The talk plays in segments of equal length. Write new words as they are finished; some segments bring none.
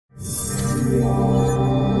Hallelujah.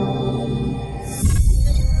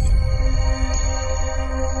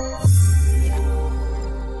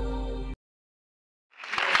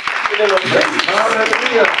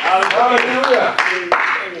 Hallelujah.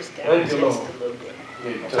 Thank you, Lord.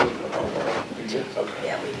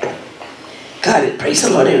 God, praise the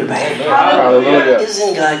Lord, everybody. Hallelujah.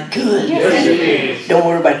 Isn't God good? Yes, He is. Don't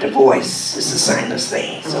worry about the voice. It's a sinus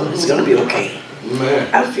thing, so it's going to be okay.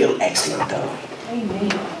 Amen. I feel excellent, though.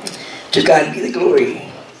 Amen. To God be the glory.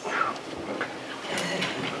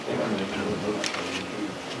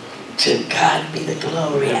 To God be the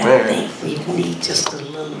glory. I think we need just a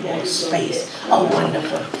little more space. Oh,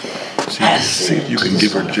 wonderful. See if you can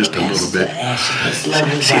give her just a little bit.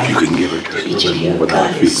 See if you can give her just a little more without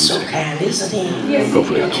God feeling is so kind, isn't He? Yes.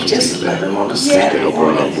 Hopefully I You can just see love that. Him on a To Saturday help her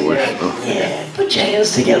morning. out, boys. Yeah, put your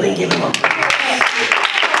hands together and give Him a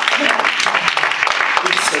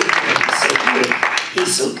He's so good.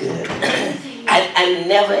 He's so good. I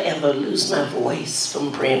never ever lose my voice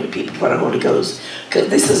from praying with people for the Holy Ghost, because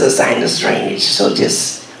this is a sign of strange. So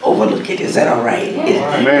just overlook it. Is that all right?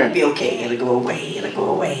 It'll be okay. It'll go away. It'll go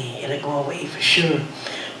away. It'll go away for sure.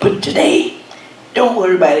 But today, don't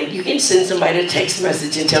worry about it. You can send somebody a text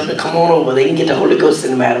message and tell them to come on over. They can get the Holy Ghost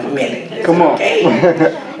in a matter of a minute. Come on. Okay?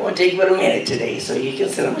 It won't take but a minute today. So you can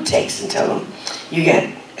send them a text and tell them you got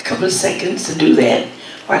a couple of seconds to do that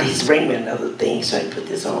while He's bringing me another thing. So I can put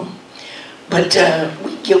this on. But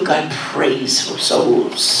we give God praise for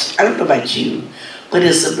souls. I don't know about you, but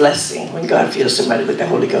it's a blessing when God fills somebody with the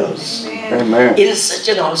Holy Ghost. Amen. It is such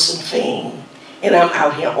an awesome thing. And I'm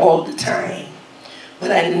out here all the time.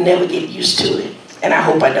 But I never get used to it. And I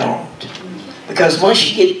hope I don't. Because once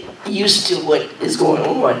you get used to what is going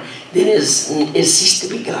on, then it ceases to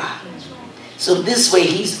be God. So this way,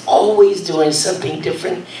 He's always doing something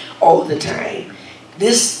different all the time.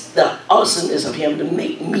 The awesomeness of Him to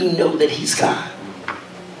make me know that He's God.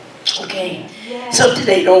 Okay? So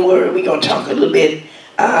today, don't worry, we're going to talk a little bit.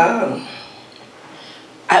 I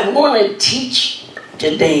want to teach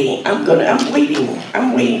today. I'm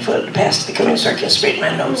waiting for the pastor to come in so I can straighten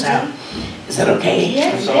my nose out. Is that okay?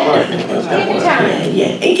 Yes. Yeah.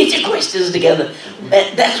 And get your questions together.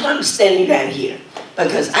 That's why I'm standing down here.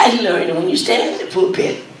 Because I learned that when you stand in the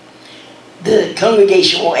pulpit, the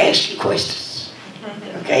congregation won't ask you questions.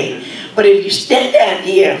 Okay? But if you stand down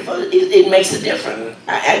here, it makes a difference.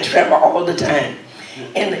 I travel all the time.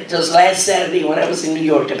 And just last Saturday when I was in New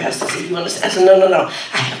York, the pastor said, "You understand?" I said, no.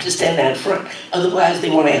 I have to stand out front. Otherwise, they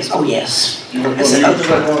want to ask, "Oh, yes." I said,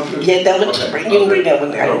 yeah, that one. You can bring that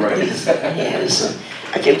one. Yes.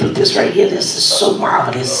 I can put this right here. This is so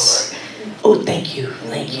marvelous. Oh, thank you.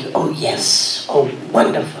 Thank you. Oh, yes. Oh,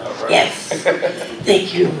 wonderful. Yes.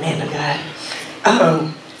 Thank you, man of God.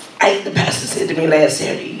 The pastor said to me last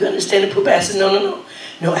Saturday, "You understand the pulpit?" I said, no.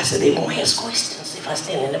 No, I said, they won't ask questions if I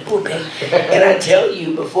stand in the pulpit. And I tell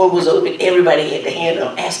you, before it was over, everybody had the hand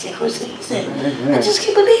up asking questions. He said, "I just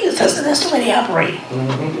can't believe this." I said, "That's the way they operate."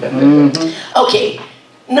 Okay,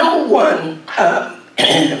 number one,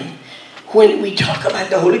 when we talk about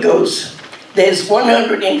the Holy Ghost, there's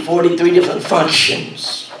 143 different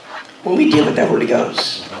functions when we deal with the Holy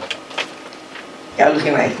Ghost. Y'all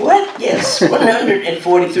looking like, what? Yes,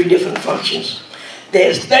 143 different functions.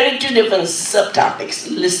 There's 32 different subtopics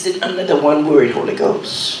listed under the one word, Holy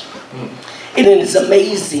Ghost. And it is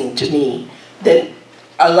amazing to me that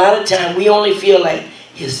a lot of time we only feel like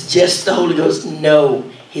it's just the Holy Ghost. No,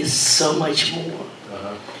 it's so much more.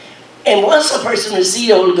 And once a person receives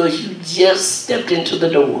the Holy Ghost, you just stepped into the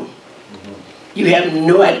door. You have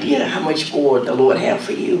no idea how much more the Lord has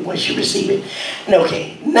for you once you receive it. And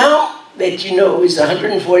okay, now that you know it's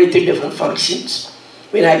 143 different functions,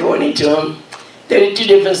 we're not going into them. 32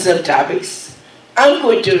 different subtopics. I'm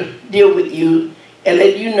going to deal with you and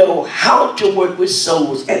let you know how to work with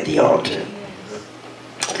souls at the altar.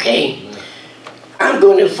 Okay.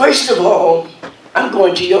 First of all, I'm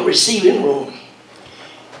going to your receiving room.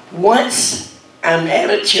 Once I'm at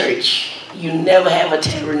a church, you never have a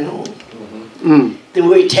tarry room. The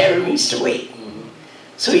word tarry means to wait.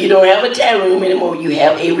 So you don't have a tarry room anymore, you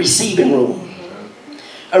have a receiving room.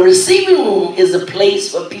 A receiving room is a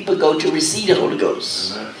place where people go to receive the Holy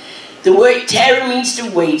Ghost. The word tarry means to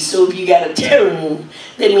wait, so if you got a tarry room,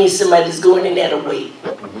 that means somebody's going in there to wait.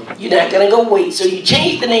 You're not going to go wait, so you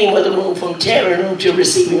change the name of the room from tarry room to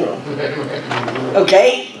receiving room.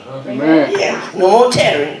 Okay? Yeah, no more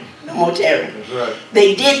tarrying. No more tarrying.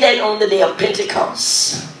 They did that on the day of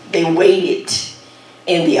Pentecost. They waited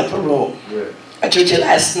in the upper room. I told you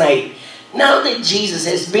last night, now that Jesus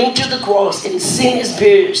has been to the cross and sent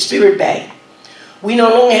His spirit back, We no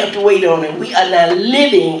longer have to wait on him. We are now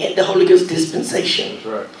living in the Holy Ghost dispensation. That's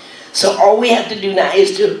right. So all we have to do now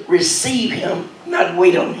is to receive him, not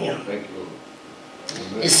wait on him. Thank you, Lord.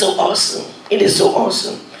 Amen. It's so awesome. It is so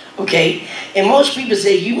awesome. Okay? And most people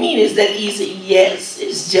say, you mean it's that easy? Yes,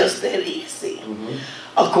 it's just that easy.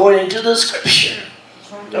 According to the scripture.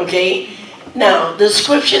 Okay? Now, the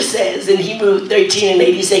scripture says in Hebrews 13 and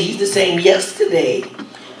 8, he said he's the same yesterday,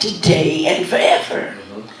 today, and forever.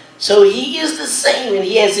 So he is the same and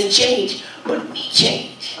he hasn't changed, but we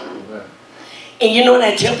change. And you know what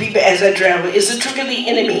I tell people as I travel? It's a trick of the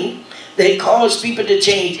enemy that causes people to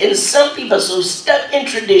change. And some people are so stuck in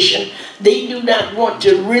tradition, they do not want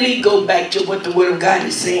to really go back to what the Word of God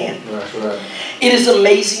is saying. That's right. It is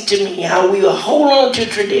amazing to me how we will hold on to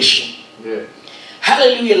tradition. Yeah.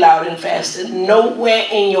 Hallelujah, loud and fast. And nowhere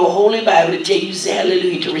in your Holy Bible to tell you to say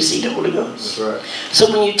hallelujah to receive the Holy Ghost. That's right.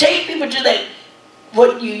 So when you take people to that,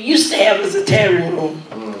 what you used to have as a tarrying room,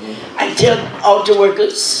 I tell altar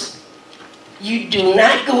workers, you do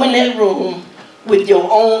not go in that room with your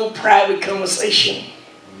own private conversation.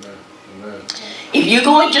 Amen. If you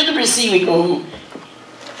go into the receiving room,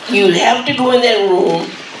 you have to go in that room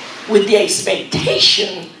with the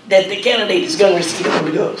expectation that the candidate is going to receive the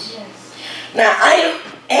Holy Ghost. Yes. Now, I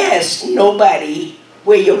don't ask nobody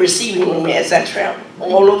where your receiving room is. I travel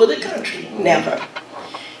all over the country. Never.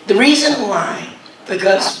 The reason why,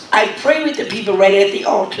 because I pray with the people right at the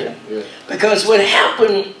altar. Yeah. Because what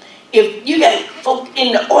happened, if you got folk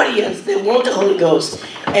in the audience that want the Holy Ghost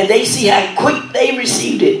and they see how quick they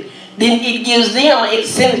received it, then it gives them an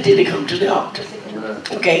incentive to come to the altar. Amen.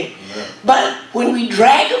 Okay? Amen. But when we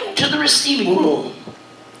drag them to the receiving room,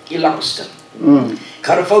 you lost them.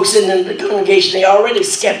 Because the folks in the congregation, they're already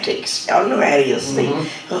skeptics. Y'all know how it is. They,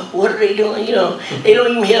 what are they doing? You know, they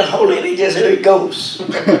don't even hear holy, they just hear ghosts.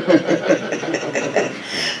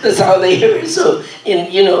 That's all they hear. So,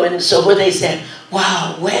 and so what they say,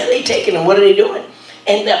 wow, where are they taking them? What are they doing?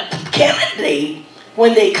 And the candidate,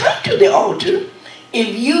 when they come to the altar,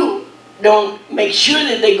 if you don't make sure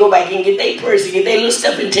that they go back and get their purse and get their little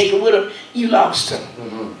stuff and take it with them, you lost them.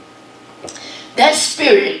 That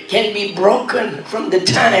spirit can be broken from the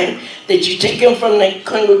time that you take them from the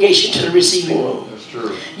congregation to the receiving room. That's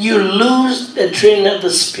true. You lose the trend of the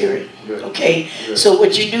spirit. Good. Okay? Good. So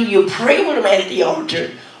what you do, you pray with them at the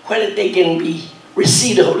altar whether they can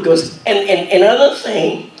receive the Holy Ghost. And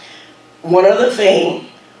one other thing,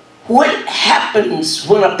 what happens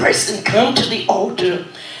when a person comes to the altar,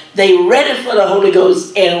 they ready for the Holy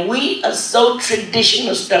Ghost, and we are so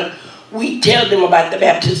traditional stuff, we tell them about the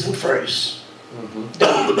baptism first.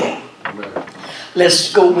 Don't do that. Amen.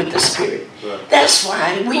 Let's go with the Spirit. Right. That's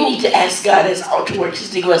why we need to ask God as altar workers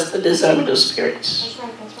to give us the discernment of spirits. That's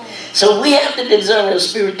right, that's right. So we have the discernment of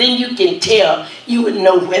spirit, then you can tell, you would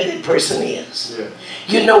know where that person is. Yeah.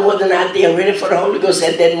 You know whether or not they're ready for the Holy Ghost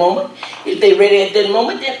at that moment. If they're ready at that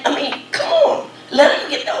moment, then, come on. Let them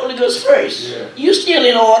get the Holy Ghost first. Yeah. You're still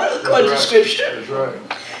in order according to That's right. Scripture. That's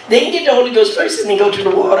right. They can get the Holy Ghost first and then go to the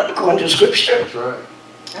water according to Scripture. That's right.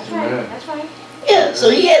 That's Amen. right, that's right. Yeah, so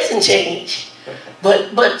he hasn't changed.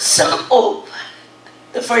 But some folk,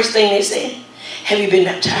 the first thing they say, have you been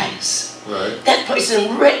baptized? Right. That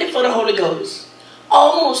person ready for the Holy Ghost,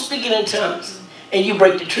 almost speaking in tongues, and you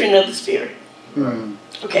break the trend of the Spirit.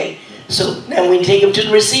 Okay, so now when you take them to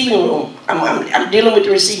the receiving room, I'm dealing with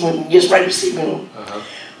the receiving room, just right receiving room.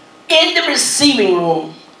 In the receiving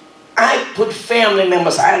room, I put family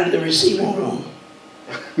members out of the receiving room.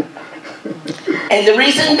 And the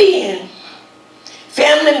reason being,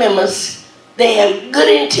 family members, they have good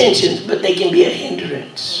intentions, but they can be a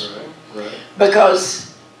hindrance. Right. Right.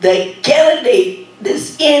 Because the candidate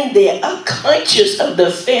that's in there are conscious of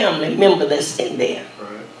the family member that's in there.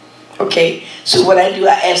 Right. Okay, so what I do,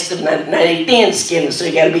 I ask them, now they thin skinned, so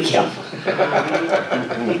you got to be careful.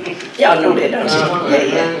 Y'all know that, don't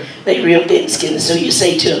you? Yeah. They real thin skinned, so you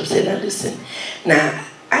say to them, say, now listen, now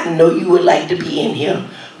I know you would like to be in here,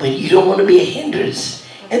 but you don't want to be a hindrance.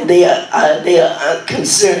 And they are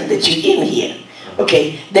concerned that you're in here.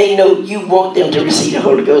 Okay, they know you want them to receive the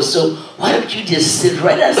Holy Ghost, so why don't you just sit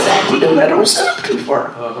right outside the door? Now don't sit up too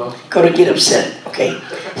far. Go to get upset, okay?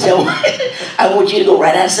 So I want you to go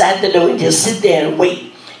right outside the door and just sit there and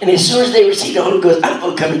wait. And as soon as they receive the Holy Ghost, I'm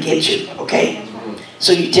going to come and get you, okay?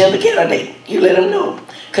 So you tell the candidate, you let them know.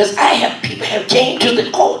 Because I have people have came to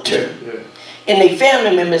the altar, and they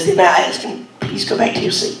family members, and I ask them, please go back to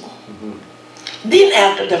your seat. Then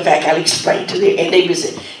after the fact, I'll explain to them, and they will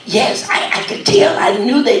say, yes, I could tell. I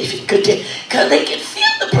knew they could tell. Because they can feel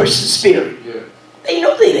the person's spirit. Yeah. They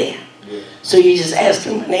know they're there. Yeah. So you just ask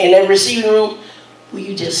them, and in that receiving room, will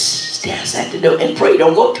you just stay outside the door and pray?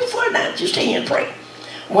 Don't go too far now. Just stay here and pray.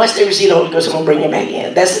 Once they receive the Holy Ghost, I'm going to bring you back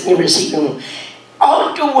in. That's in the receiving room.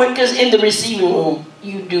 Altar workers in the receiving room,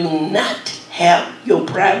 you do not have your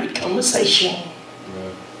private conversation.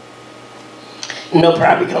 No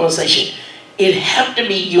private conversation. It have to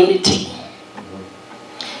be unity.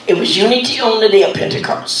 It was unity on the day of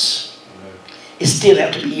Pentecost. It still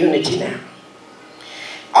have to be unity now.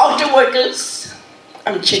 Altar workers,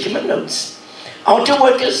 I'm checking my notes. Altar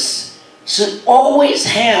workers should always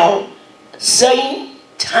have same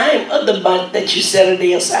time of the month that you set a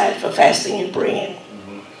day aside for fasting and praying.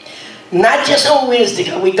 Not just on Wednesday,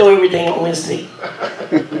 because we throw everything on Wednesday.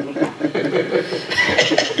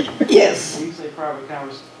 Yes. When you say private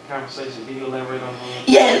conversation, can you elaborate on that?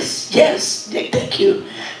 Yes, thank you.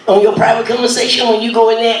 On your private conversation, when you go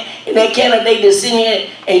in there, and that candidate is sitting there,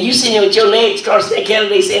 and you sitting there with your legs crossed, that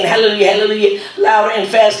candidate saying hallelujah, hallelujah, louder and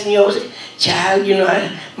faster, and you always say, child, you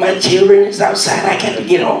know, my children is outside, I got to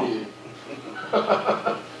get home.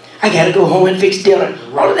 I got to go home and fix dinner.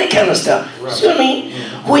 All of that kind of stuff. See what I mean?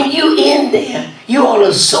 When you in there, you all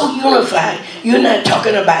are so unified. You're not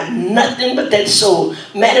talking about nothing but that soul.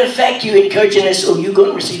 Matter of fact, you're encouraging that soul. You're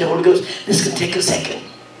going to receive the Holy Ghost. This can take a second.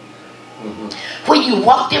 When you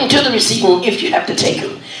walk them to the receiving room, if you have to take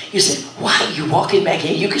them, you say, why are you walking back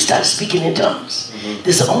here? You can start speaking in tongues.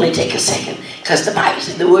 This will only take a second. Because the Bible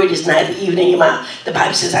says the word is neither even in your mouth. The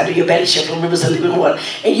Bible says out of your belly shall flow rivers of living water.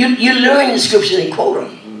 And you learn the scriptures and quote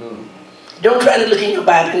them. Don't try to look in your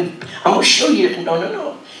Bible and I'm going to show you.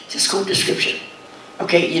 No. Just quote the scripture.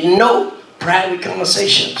 Okay, you know private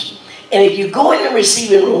conversations. And if you go in the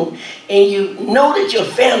receiving room and you know that your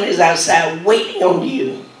family is outside waiting on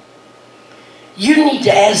you, you need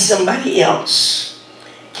to ask somebody else,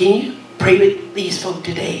 can you pray with these folk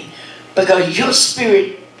today? Because your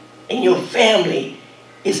spirit and your family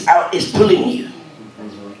is pulling you.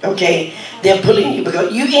 Okay? They're pulling you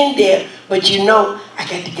because you're in there, but you know, I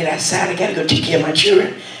got to get outside. I got to go take care of my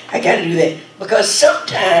children. I got to do that. Because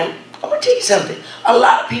sometimes, I'm going to tell you something. A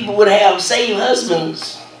lot of people would have saved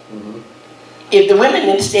husbands if the women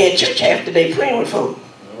didn't stay at church half the day praying with folk.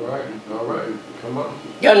 All right. Come on.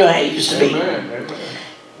 Y'all know how it used to be. Amen.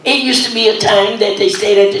 It used to be a time that they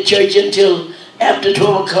stayed at the church until after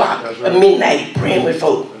 12 o'clock at midnight praying with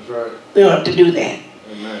folk. That's right. We don't have to do that.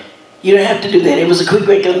 Amen. You don't have to do that. It was a quick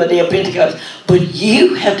break on the day of Pentecost. But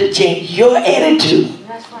you have to change your attitude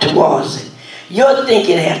towards it. Your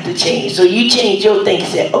thinking has to change. So you change your thinking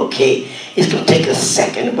and say, okay, it's going to take a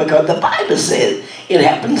second because the Bible says it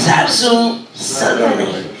happens how soon?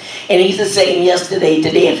 Suddenly. And he's the same yesterday,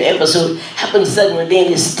 today, and forever. So it happens suddenly,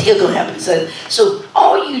 then it's still going to happen suddenly. So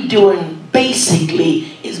all you're doing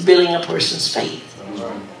basically is building a person's faith.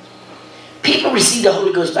 Right. People receive the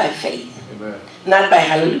Holy Ghost by faith. Amen. Not by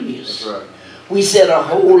hallelujahs. That's right. We said a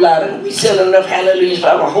whole lot of, we said enough hallelujahs for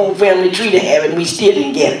our whole family tree to have it, and we still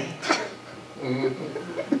didn't get it.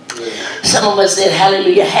 Some of us said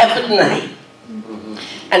hallelujah half of the night.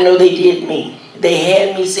 I know they did me. They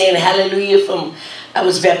had me saying hallelujah from, I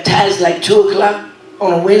was baptized like 2 o'clock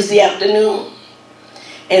on a Wednesday afternoon,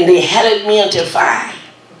 and they hallelujah me until 5.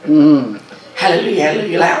 Hallelujah,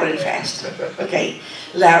 hallelujah, louder and faster. Okay,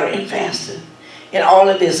 louder and faster. And all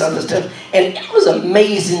of this other stuff. And it was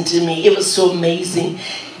amazing to me. It was so amazing.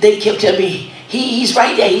 They kept telling me, he's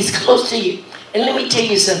right there. He's close to you. And let me tell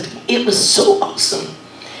you something. It was so awesome.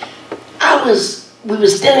 I was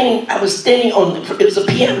standing on, it was a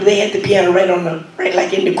piano. They had the piano right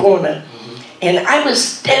like in the corner. And I was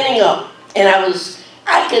standing up. And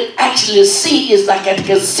I could actually see, it's like I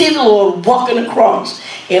could see the Lord walking across.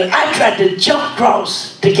 And I tried to jump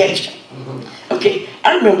across to catch him. Okay,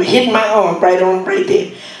 I remember hitting my arm right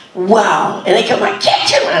there. Wow. And they come like,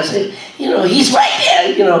 catch him. I said, he's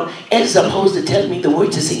right there, as opposed to telling me the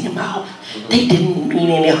words that's in your mouth. They didn't mean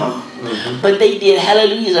any harm. But they did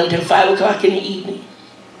hallelujahs until 5 o'clock in the evening.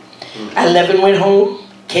 I left and went home,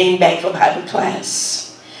 came back from Bible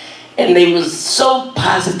class. And they was so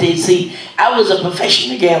positive. See, I was a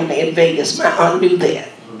professional gambler in Vegas. My aunt knew that.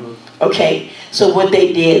 Okay, so what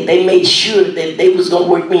they did, they made sure that they was going to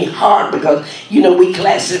work me hard because, we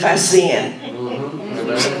classify sin.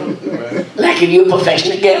 Like if you're a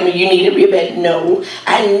professional gambler, you need it real bad. No,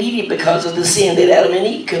 I need it because of the sin that Adam and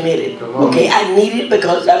Eve committed. Okay, I need it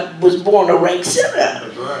because I was born a rank sinner.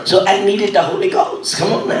 Right. So I needed the Holy Ghost.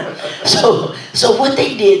 Come on now. So what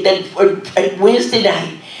they did, that Wednesday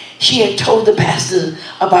night, she had told the pastor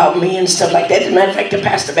about me and stuff like that. As a matter of fact, the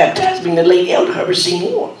pastor baptized me, the late Elder Herbert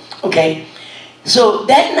Seymour. Okay, so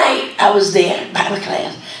that night I was there, Bible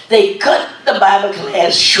class. They cut the Bible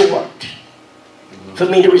class short for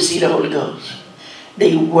me to receive the Holy Ghost.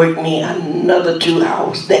 They worked me another 2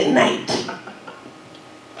 hours that night.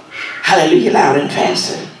 Hallelujah, loud and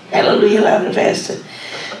faster. Hallelujah, loud and faster.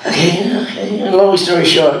 Okay, long story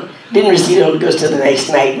short, didn't receive the Holy Ghost till the next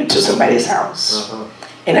night. Went to somebody's house,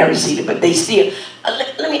 and I received it. But they still.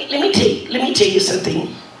 Let me tell you something.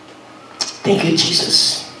 Thank you,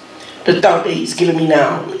 Jesus. The thought that He's giving me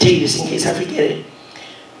now. Let me tell you this in case I forget it.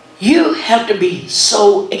 You have to be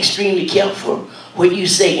so extremely careful what you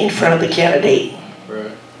say in front of the candidate.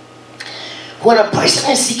 Right. When a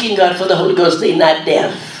person is seeking God for the Holy Ghost, they're not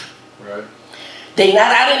deaf. Right. They're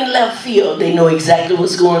not out in left field. They know exactly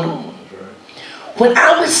what's going on. Right. When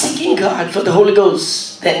I was seeking God for the Holy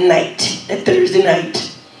Ghost that night, that Thursday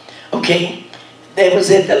night, okay, that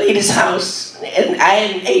was at the lady's house, and I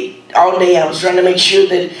hadn't ate all day. I was trying to make sure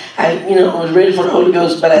that I, was ready for the Holy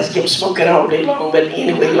Ghost, but I kept smoking all day long. But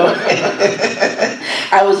anyway, Lord,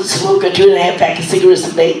 I was a smoker, 2.5 pack of cigarettes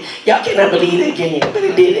a day. Y'all cannot believe that, can you? But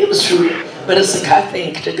it did. It was true. But it's a God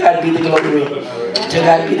thing. To God be the glory. To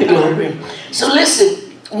God be the glory. So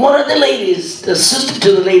listen, one of the ladies, the sister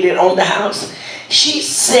to the lady that owned the house, she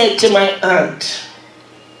said to my aunt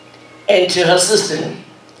and to her sister,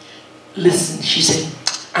 listen, she said,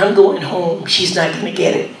 I'm going home. She's not going to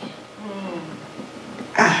get it.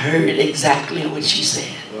 I heard exactly what she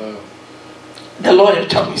said. Wow. The Lord had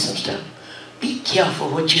taught me some stuff. Be careful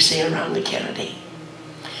what you say around the candidate.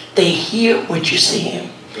 They hear what you're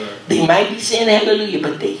saying. Right. They might be saying hallelujah,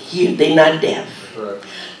 but they hear, they're not deaf. Right.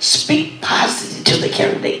 Speak positive to the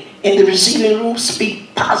candidate. In the receiving room,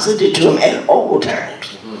 speak positive to them at all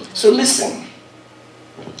times. So listen,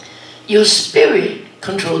 your spirit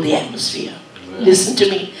controls the atmosphere. Listen to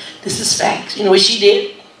me. This is facts. You know what she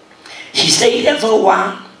did? She stayed there for a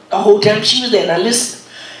while. The whole time she was there. Now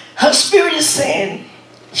listen. Her spirit is saying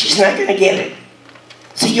she's not going to get it.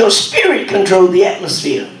 See, your spirit controls the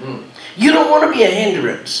atmosphere. You don't want to be a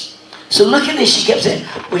hindrance. So look at this. She kept saying,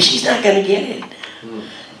 well, she's not going to get it.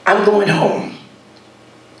 I'm going home.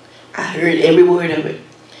 I heard every word of it.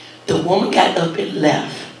 The woman got up and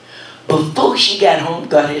left. Before she got home,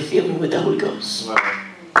 God had filled me with the Holy Ghost.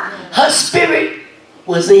 Her spirit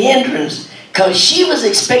was a hindrance because she was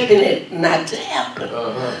expecting it not to happen.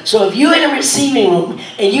 So if you're in a receiving room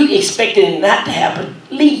and you expecting it not to happen,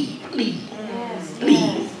 leave.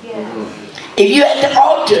 If you're at the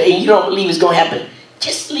altar and you don't believe it's going to happen,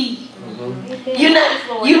 just leave. You're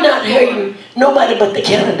not hurting nobody but the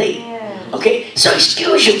candidate. Okay, so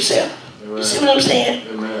excuse yourself. You see what I'm saying?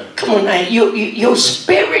 Amen. Come on now, your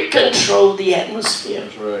spirit controls the atmosphere.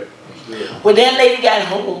 That's right. When that lady got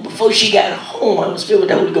home, before she got home, I was filled with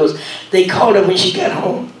the Holy Ghost. They called her when she got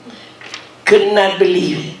home. Could not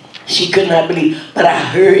believe it. She could not believe. But I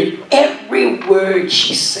heard every word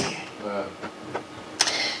she said. Wow.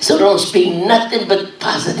 So don't speak nothing but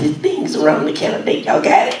positive things around the candidate. Y'all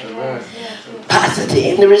got it? Amen. Positive.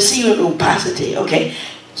 In the receiving room, positive. Okay?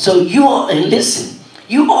 So you all, and listen,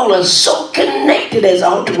 you all are so connected as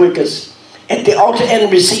altar workers at the altar and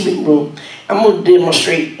the receiving room. I'm going to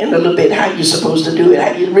demonstrate in a little bit how you're supposed to do it,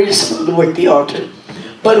 how you're really supposed to work the altar.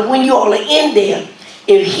 But when you all are in there,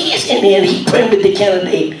 if he's in there and he's praying with the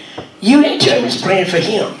candidate, you in turn is praying for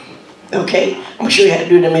him. Okay? I'm going to show you how to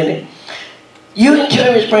do it in a minute. You in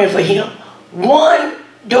turn is praying for him. One,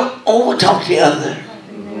 don't overtalk the other.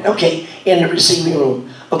 Okay? In the receiving room.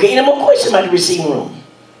 Okay? Any more questions about the receiving room?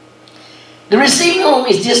 The receiving room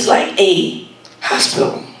is just like a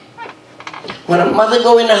hospital. When a mother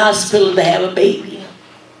go in the hospital to have a baby,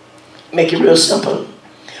 make it real simple.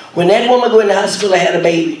 When that woman go in the hospital to have a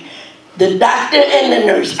baby, the doctor and the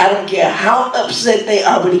nurse, I don't care how upset they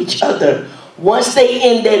are with each other, once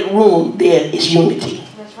they in that room, there is unity.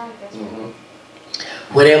 That's right. That's right.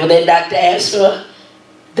 Whatever that doctor asks for,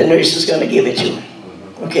 the nurse is going to give it to him.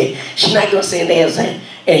 Okay? She's not going to say there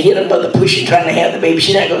and hear the mother pushing, trying to have the baby.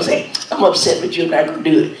 She's not going to say, I'm upset with you, I'm not going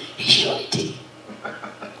to do it. It's unity.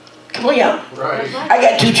 Come on, y'all. Right. I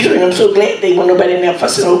got 2 children. I'm so glad they weren't nobody in there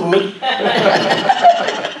fussing over me.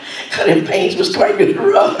 Them pains was quite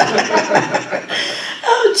rough.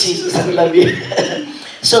 Oh, Jesus, I love you.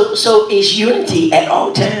 So it's unity at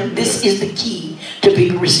all times. This is the key to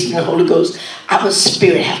people receiving the Holy Ghost. Our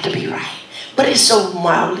spirit have to be right. But it's so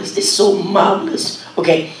marvelous. It's so marvelous.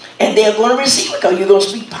 Okay? And they're going to receive it because you're going to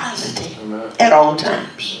speak positive at all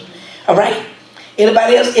times. All right?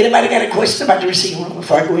 Anybody else? Anybody got a question about the receiving room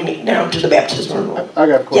before I go down to the baptismal room? I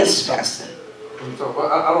got a question. Yes, Pastor. So,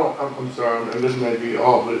 I'm sorry, and this may be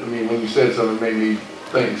off, but I mean, when you said something, it made me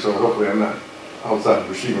think, so hopefully I'm not outside the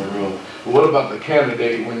receiving room. But what about the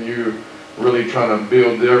candidate when you're really trying to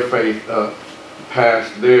build their faith up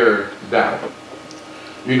past their doubt?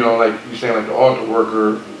 You know, like you're saying, like the altar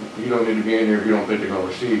worker, you don't need to be in here if you don't think they're going to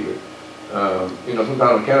receive it. You know,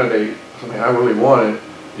 sometimes a candidate, I really want it,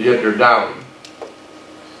 yet they're doubting.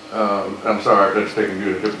 I'm sorry, that's taking you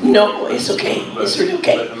to a different. No, it's okay. It's really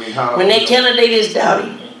okay. But, I mean, how, when that candidate is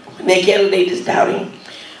doubting,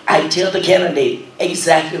 I tell the candidate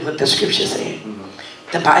exactly what the scripture said.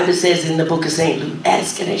 The Bible says in the book of St. Luke,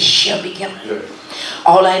 ask and it shall be given. Yeah.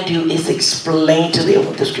 All I do is explain to them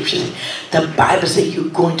what the scripture says. The Bible says you're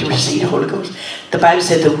going to receive the Holy Ghost. The Bible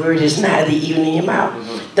says the word is nigh thee, even in your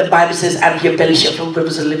mouth. The Bible says out of your belly shall flow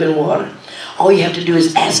rivers of living water. All you have to do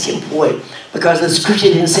is ask him for it. Because the scripture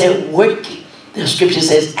didn't say work. The scripture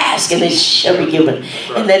says ask and it shall be given.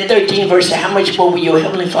 And that 13th verse says, how much more will your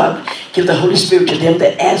heavenly Father give the Holy Spirit to them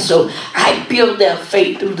that ask? So I build their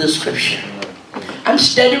faith through the scripture. I'm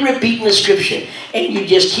steady repeating the scripture. And you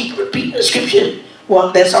just keep repeating the scripture.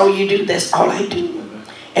 Well, that's all you do. That's all I do.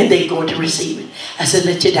 And they're going to receive it. I said,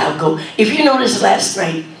 let your doubt go. If you noticed last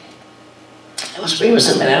night, I was praying with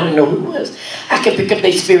somebody, I don't know who it was. I could pick up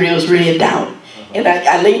their spirit. It was really a doubt. And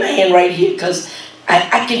I lay my hand right here because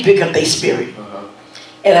I can pick up their spirit.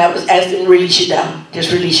 And I was asking them, release your doubt.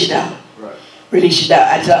 Just release your doubt. Right. Release your doubt.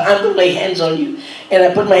 I said, I'm going to lay hands on you. And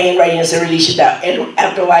I put my hand right here and said, release your doubt. And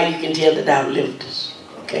after a while, you can tell the doubt lifts.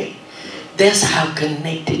 Okay? That's how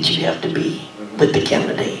connected you have to be with the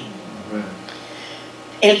candidate.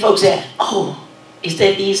 And folks say, oh, is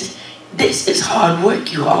that easy? This is hard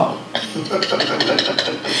work, you all.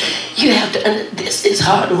 You have to, this is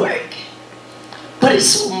hard work. But it's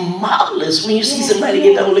so marvelous when you see somebody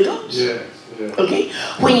get the Holy Ghost. Yes, yes. Okay?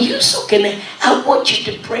 When you're so connected, I want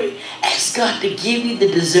you to pray. Ask God to give you the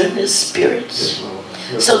discerning spirits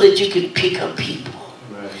so that you can pick up people.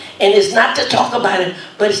 And it's not to talk about it,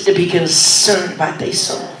 but it's to be concerned about their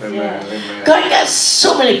soul. Amen. God got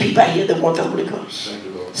so many people out here that want the Holy Ghost.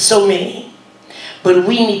 So many. But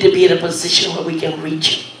we need to be in a position where we can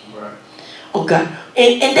reach them. Right. Oh God.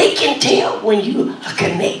 And they can tell when you are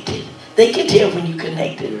connected. They can tell when you're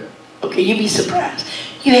connected. Yeah. Okay, you'd be surprised.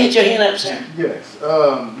 You had your hand up, sir? Yes.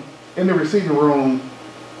 In the receiving room,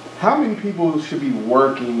 how many people should be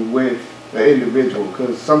working with an individual?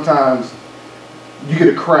 Because sometimes you get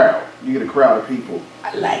a crowd. You get a crowd of people.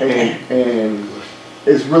 I like that. And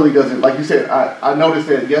it really doesn't, like you said, I noticed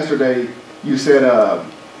that yesterday you said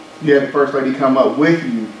you had the First Lady come up with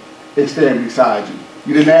you and stand beside you.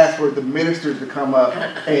 You didn't ask for the ministers to come up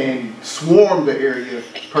and swarm the area,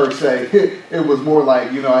 per se. It was more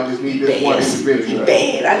like, you know, I just need this one individual.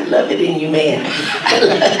 Man, I love it in you, man.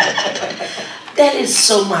 That is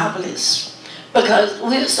so marvelous. Because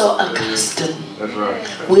we're so accustomed. That's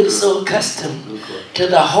right. We're so accustomed to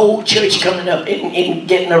the whole church coming up and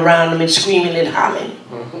getting around them and screaming and hollering.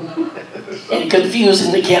 And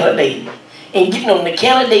confusing the candidate. And getting on the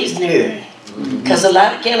candidate's nerve. Because a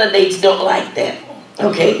lot of candidates don't like that.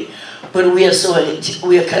 Okay, but we're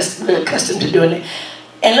accustomed to doing it.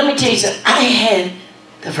 And let me tell you something. I had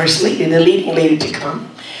the First Lady, the leading lady, to come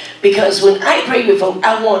because when I pray with folks,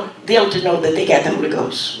 I want them to know that they got the Holy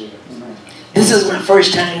Ghost. This is my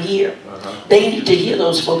first time here. They need to hear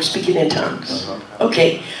those folks speaking in tongues.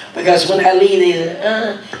 Okay, because when I leave, they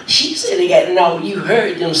say, she said they got. No, you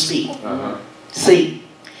heard them speak. See,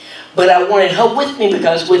 but I wanted her with me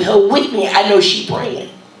because with her with me, I know she's praying.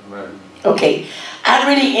 Okay. I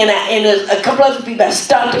really, and a couple other people, I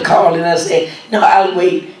started to call and I said, no, I'll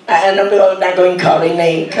wait. And I'm not going to call their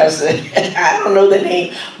name because I don't know their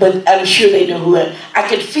name, but I'm sure they know who I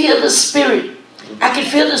could feel the spirit. I could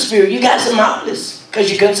feel the spirit. You guys are marvelous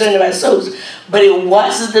because you're concerned about souls. But it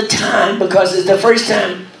wasn't the time because it's the first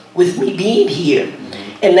time with me being here.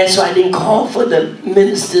 And that's why I didn't call for the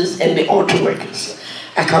ministers and the altar workers.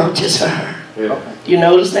 I called just for her. Yeah. You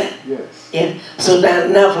notice that? Yes. Yeah. So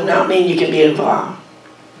now from now, man, you can be involved.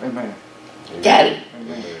 Amen. Got it?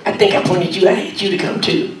 Amen. I think I pointed you, I had you to come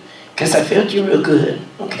too. Because I felt you real good.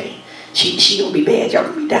 Okay. She gonna be bad. Y'all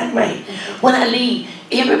gonna be dynamite. When I leave,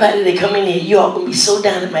 everybody that come in here, you all gonna be so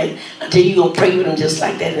dynamite until you gonna pray with them just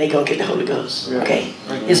like that and they gonna get the Holy Ghost. Yeah. Okay?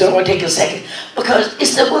 And so I'm gonna take a second. Because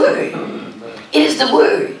it's the word. It is the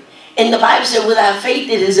word. And the Bible said without faith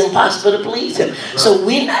it is impossible to please him. So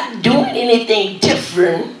we're not doing anything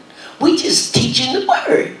different. We just teaching the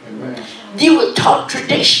word. Amen. You were taught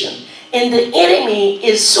tradition. And the enemy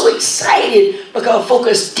is so excited because folks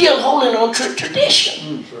are still holding on to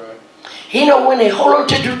tradition. That's right. You know, when they hold on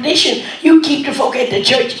to tradition, you keep the folk at the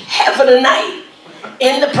church half of the night,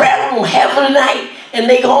 in the prayer room half of the night, and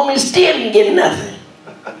they go home and still didn't get nothing.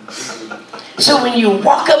 So when you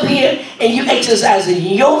walk up here and you exercising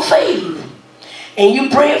your faith and you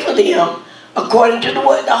praying for them according to the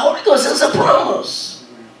word, the Holy Ghost is a promise.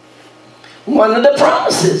 one of the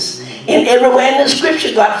promises. And everywhere in the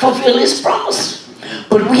scripture, God fulfilled his promise.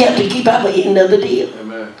 But we have to keep our end of the deal.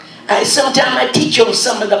 Amen. Sometimes I teach on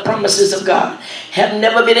some of the promises of God. Have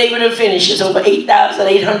never been able to finish. It's over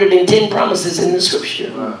 8,810 promises in the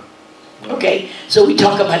scripture. Wow. Okay, so we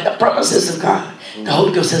talk about the promises of God. The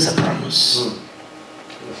Holy Ghost is a promise.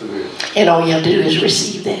 Yes, it is. And all you have to do is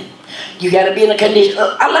receive that. You got to be in a condition. A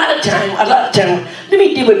lot of time, let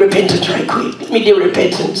me deal with repentance right quick. Let me deal with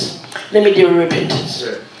repentance. Let me deal with repentance.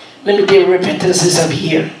 Let me deal with repentance is up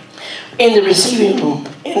here. In the receiving room,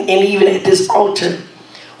 and even at this altar.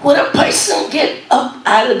 When a person get up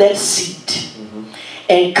out of that seat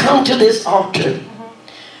and come to this altar,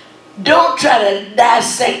 don't try to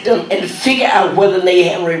dissect them and figure out whether they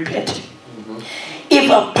have repented. If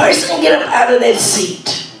a person get up out of that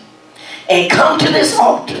seat and come to this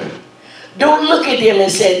altar, don't look at them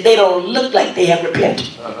and say they don't look like they have repented.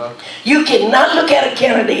 You cannot look at a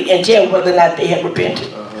candidate and tell whether or not they have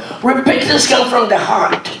repented. Repentance comes from the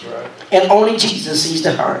heart, and only Jesus sees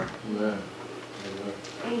the heart.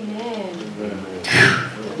 Amen.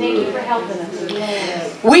 Thank you for helping us.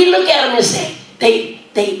 Yes. We look at them and say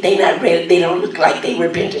they not ready. They don't look like they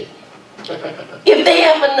repented. If they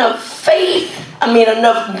have enough faith,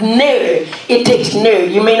 enough nerve, it takes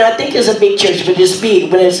nerve. You may not think it's a big church, but it's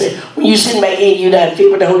big. When you sitting back and you're not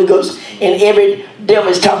filled with the Holy Ghost, and every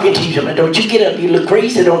devil is talking to you, don't you get up? You look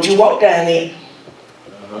crazy. Don't you walk down there?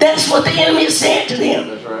 That's what the enemy is saying to them.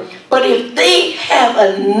 That's right. But if they have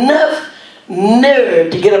enough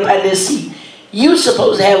nerve to get up out of their seat, you're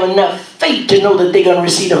supposed to have enough faith to know that they're going to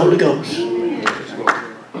receive the Holy Ghost.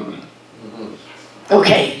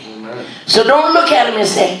 Okay. So don't look at them and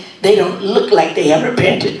say, they don't look like they have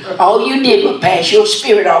repented. All you did was pass your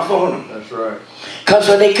spirit off on them. That's right. Because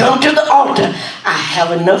when they come to the altar, I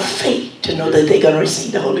have enough faith to know that they're going to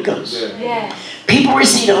receive the Holy Ghost. Yes. People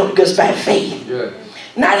receive the Holy Ghost by faith. Yes.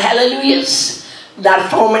 Not hallelujahs, not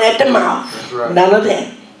foaming at the mouth. That's right. None of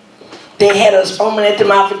that. They had us foaming at the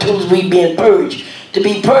mouth until we being purged. To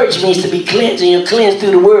be purged means to be cleansed, and you're cleansed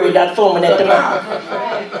through the word, not foaming at the mouth. That's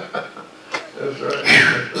right. That's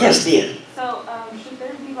right. Yes, dear. So, should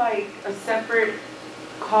there be like a separate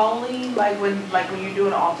calling, like when you're doing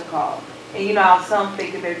an altar call, and you know how some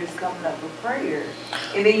think that they're just coming up for prayer,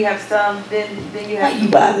 and then you have some, then you Why have. you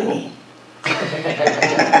bother me?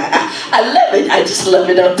 I love it. I just love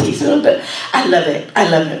it. I'm teasing, but I love it. I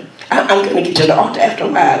love it. I'm going to get to the altar after a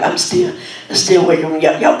while. I'm still working.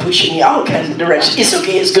 Y'all pushing me all kinds of directions. It's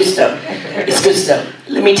okay. It's good stuff. It's good stuff.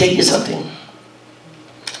 Let me tell you something.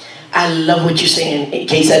 I love what you're saying. In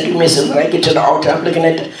case I do miss it, when I get to the altar, I'm looking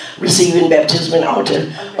at the receiving baptism and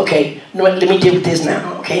altar. Okay, let me deal with this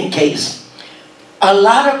now. Okay, in case. A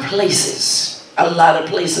lot of places, a lot of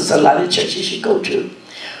churches you go to,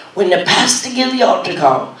 when the pastor gives the altar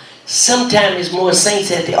call, sometimes it's more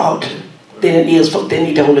saints at the altar than it is folk that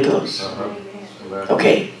need the Holy Ghost.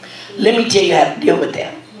 Okay, let me tell you how to deal with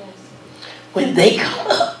that. When they come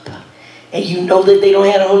up and you know that they don't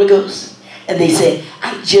have the Holy Ghost, and they say,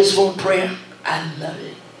 I just want prayer, I love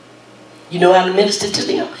it. You know how to minister to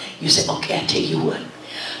them? You say, okay, I tell you what,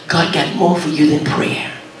 God got more for you than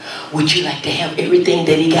prayer. Would you like to have everything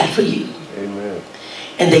that he got for you? Amen.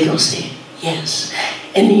 And they're going to say, yes.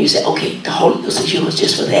 And then you say, okay, the Holy Ghost is yours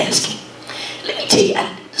just for the asking. Let me tell you,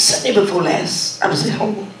 the Sunday before last, I was at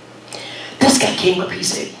home. This guy came up, he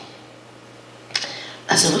said,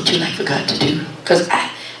 I said, what would you like for God to do? Because I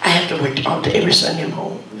have to work the altar every Sunday I'm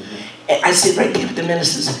home. And I sit right there with the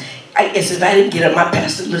ministers. I said, if I didn't get up, my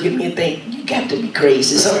pastor look at me and think, you got to be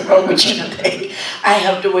crazy. Something wrong with you today. I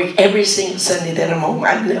have to work every single Sunday that I'm home.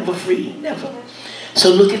 I'm never free, never. So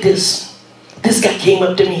look at this. This guy came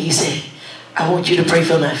up to me, he said, I want you to pray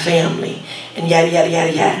for my family, and yada, yada,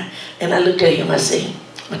 yada, yada. And I looked at him, I said,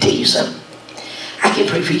 I'll tell you something. I can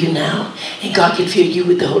pray for you now, and God can fill you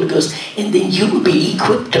with the Holy Ghost, and then you will be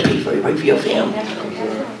equipped to pray for your family.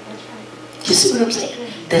 You see what I'm saying?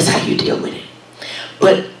 That's how you deal with it.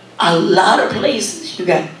 But a lot of places, you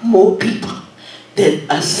got more people that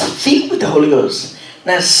are filled with the Holy Ghost.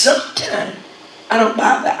 Now, sometimes, I don't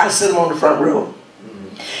bother. I sit them on the front row.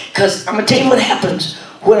 Because I'm going to tell you what happens.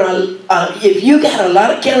 When if you got a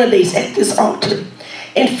lot of candidates at this altar,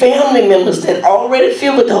 and family members that already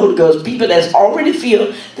filled with the Holy Ghost, people that's already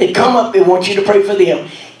filled, that come up and want you to pray for them,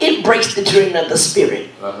 it breaks the trend of the Spirit.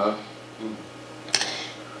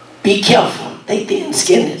 Be careful. They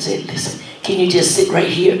thin-skinned and said, listen, can you just sit right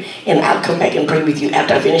here and I'll come back and pray with you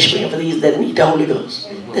after I finish praying for these that need the Holy Ghost.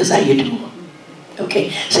 That's how you do.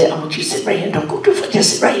 Okay? Say, I want you to sit right here. Don't go too far.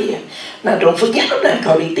 Just sit right here. Now, don't forget them now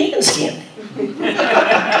because they thin-skinned.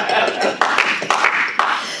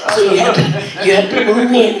 So you have to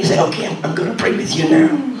move in and say, okay, I'm going to pray with you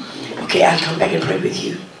now. Okay, I'll come back and pray with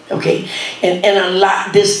you. Okay, and a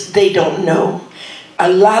lot this they don't know. A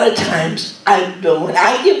lot of times when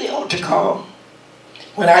I give the altar call,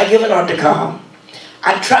 when I give an altar call,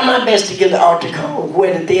 I try my best to give the altar call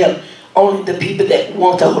where they're only the people that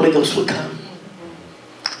want the Holy Ghost will come.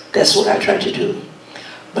 That's what I try to do.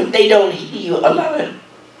 But they don't hear you. A lot of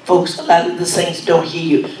folks, a lot of the saints don't hear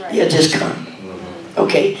you. They'll just come.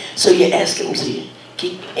 Okay, so you ask them to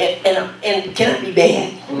keep, and can I be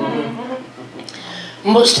bad?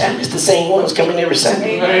 Most times it's the same ones coming every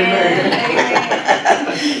Sunday.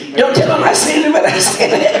 Don't tell them I said it, but I said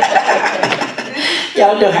it.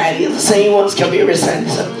 Y'all know how it is. The same ones come every Sunday.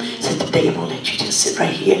 So today I'm going to let you just sit right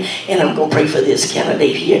here, and I'm going to pray for this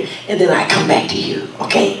candidate here, and then I come back to you,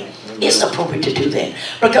 okay? It's appropriate to do that.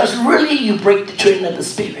 Because really you break the trend of the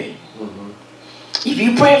Spirit. If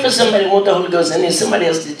you pray for somebody who wants the Holy Ghost, and then somebody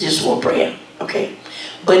else that just want prayer, okay?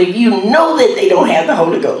 But if you know that they don't have the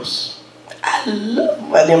Holy Ghost, I love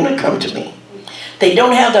for them to come to me. They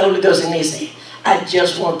don't have the Holy Ghost and they say, I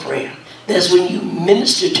just want prayer. That's when you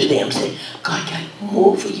minister to them. Say, God got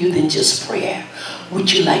more for you than just prayer.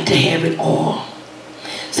 Would you like to have it all?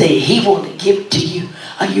 Say, He wants to give it to you.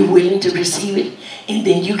 Are you willing to receive it? And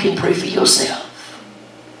then you can pray for yourself.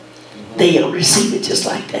 They'll receive it just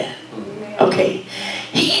like that. Okay.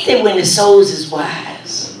 He that when his sows is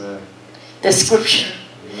wise. That's scripture.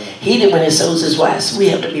 He that when his sows is wise. We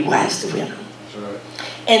have to be wise to win them.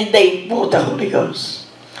 And they want the Holy Ghost.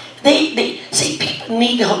 They see, people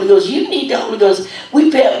need the Holy Ghost. You need the Holy Ghost.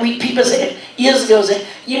 People said years ago, said,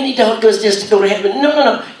 you need the Holy Ghost just to go to heaven.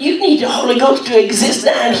 No. You need the Holy Ghost to exist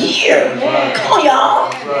down here. Come on,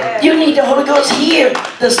 y'all. You need the Holy Ghost here.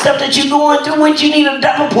 The stuff that you're going through, which you need a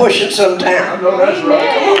double portion sometimes. I know that's right.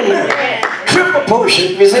 Come on now. Triple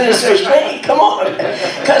portion if it's in a such thing. Come on.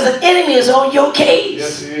 Because the enemy is on your case.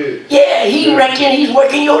 Yes, he is. Yeah, he reckon he's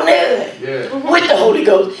working your nerve with the Holy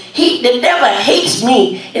Ghost. The devil hates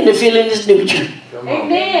me in the feeling is neutral.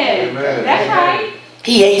 Amen. That's right.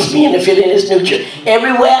 He hates me in the feeling is neutral.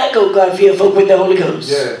 Everywhere I go, God feels folk with the Holy Ghost.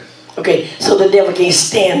 Yes. Okay, so the devil can't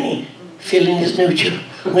stand me. Feeling is neutral.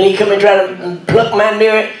 When he come and try to pluck my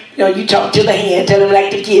nerve, you talk to the hand. Tell him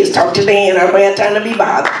like the kids, talk to the hand. I don't have time to be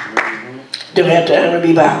bothered. Don't have time to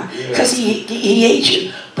be bothered. Because he hates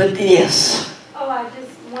you. But yes. Oh, I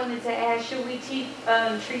just wanted to ask, should we treat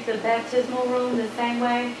the baptismal room the same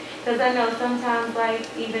way? Because I know sometimes, like,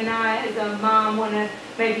 even I as a mom want to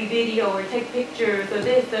maybe video or take pictures of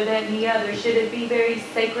this or that and the other. Should it be very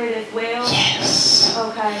sacred as well? Yes.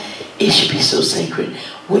 Okay. It should be so sacred.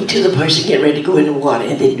 Wait till the person get ready to go in the water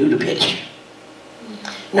and then do the picture.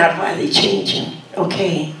 Not while they changing.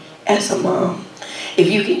 Okay? As a mom. If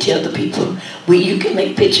you can tell the people, you can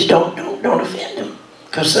make pictures, don't offend them.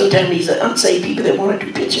 Because sometimes these are unsaved people that want to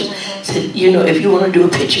do pictures. Said, if you want to do a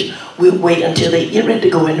picture, we'll wait until they get ready to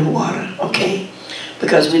go in the water, okay?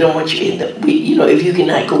 Because we don't want you in if you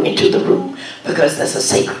cannot go into the room, because that's a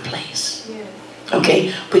sacred place.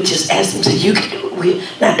 Okay? But just ask them, say, you can do it.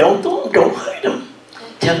 Now don't throw them, don't hurt them.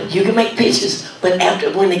 Tell them you can make pictures, but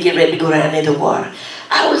after when they get ready to go down in the water.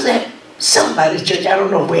 I was at somebody's church, I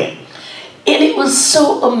don't know where. And it was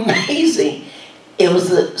so amazing. It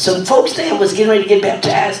was some folks there was getting ready to get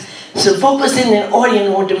baptized. Some folks was in the audience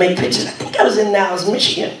and wanted to make pictures. I think I was in Niles,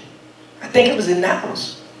 Michigan. I think I was in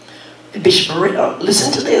Niles. Bishop Barrett,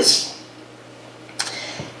 listen to this.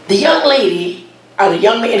 The young lady, or the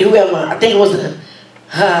young man, whoever, I think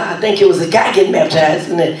it was a guy getting baptized,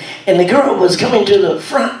 and the girl was coming to the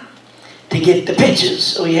front to get the pictures.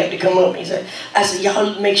 So he had to come up. I said,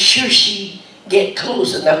 y'all make sure she get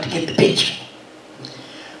close enough to get the picture.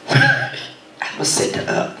 I was setting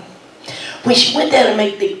her up. When she went down to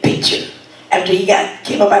make the picture, after he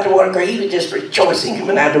came up out the water, he was just rejoicing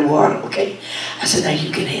coming out of the water, okay? I said, now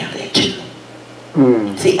you can have that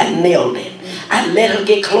too. See, I nailed it. I let her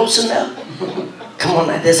get close enough. Come on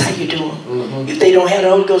now, that's how you do them. If they don't have the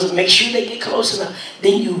Holy Ghost, make sure they get close enough.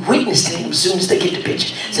 Then you witness to them as soon as they get the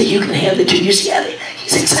picture. So you can have the two. You see how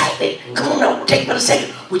he's excited. Come on now, take but a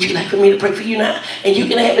second. Would you like for me to pray for you now? And you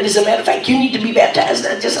can have it. As a matter of fact, you need to be baptized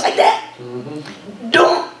now, just like that.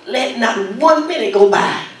 Don't let not 1 minute go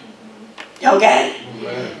by. Y'all got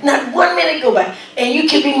it? Not 1 minute go by. And you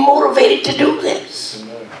can be motivated to do this.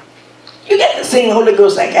 You got the same Holy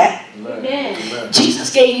Ghost I got. Amen.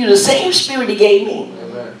 Jesus gave you the same spirit he gave me.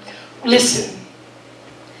 Amen. Listen,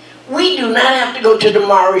 we do not have to go to the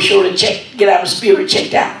Maury show to get our spirit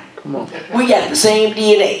checked out. Come on. We got the same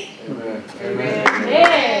DNA. Amen. Amen.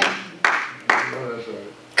 Amen.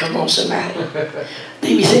 Come on, somebody.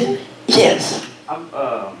 They be saying, yes. I'm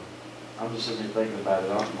I'm just sitting there thinking about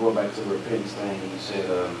it. I'm going back to the repentance thing. You said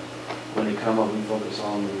when they come up, we focus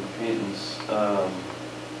on the repentance.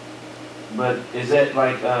 But is that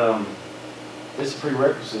like it's a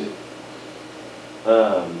prerequisite,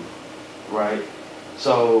 right?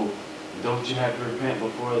 So don't you have to repent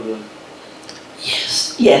before the?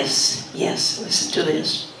 Yes. Listen to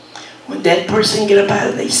this. When that person get up out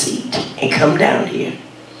of their seat and come down here,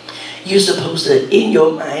 you're supposed to, in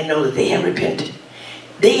your mind, know that they have repented.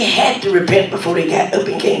 They had to repent before they got up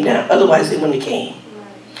and came down. Otherwise, they wouldn't have came.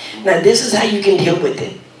 Now, this is how you can deal with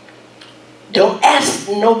it. Don't ask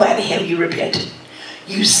nobody, have you repented?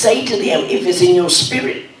 You say to them, if it's in your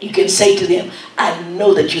spirit, you can say to them, I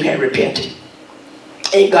know that you have repented.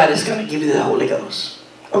 And God is going to give you the Holy Ghost.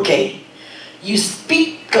 Okay? You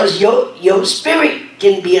speak because your spirit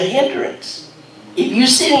can be a hindrance. If you're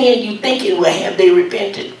sitting here and you're thinking, well, have they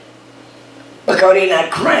repented? Because they're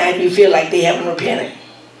not crying, you feel like they haven't repented.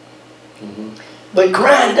 But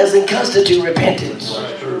crying doesn't constitute repentance.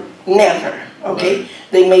 That's true. Never. Okay?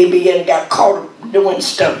 They may be and got caught doing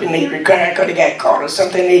stuff and they were crying because they got caught or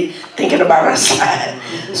something they thinking about outside.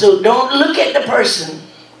 So don't look at the person.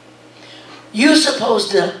 You're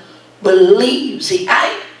supposed to believe. See,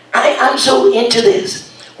 I'm so into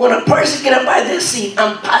this. When a person get up out of their seat,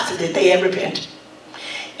 I'm positive they have repented.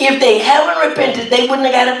 If they haven't repented, they wouldn't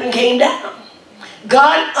have got up and came down.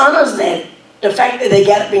 God honors that. The fact that they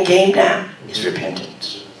got up and came down is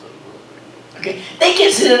repentance. Okay? They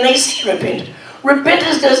can sit and they see repentance.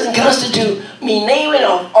 Repentance doesn't constitute me naming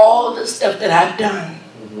off all the stuff that I've done.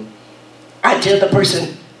 I tell the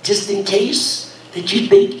person, just in case that you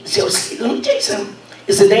think, so let me tell you something.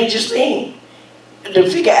 It's a dangerous thing to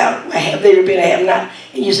figure out, well, have they repented, have not.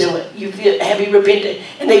 And you say, well, have you repented?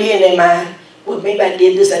 And they in their mind, well, maybe I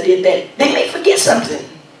did this, I did that. They may forget something.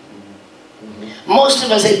 Most of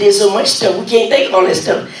us have did so much stuff, we can't think all that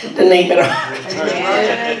stuff to name it all.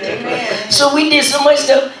 So we did so much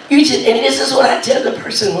stuff, and this is what I tell the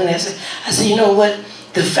person when I say, you know what?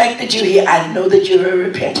 The fact that you're here, I know that you're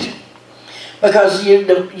repentant. Because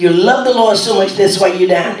you love the Lord so much, that's why you're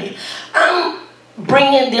down here. I'm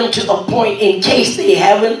bringing them to a point in case they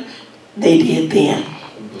haven't, they did then.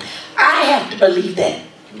 I have to believe that.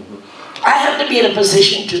 I have to be in a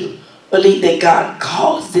position to believe that God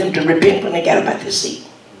caused them to repent when they got up out their seat.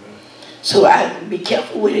 So I be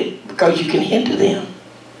careful with it because you can hinder them.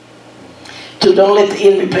 So don't let the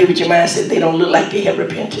enemy play with your mindset. They don't look like they have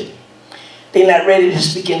repented. They're not ready to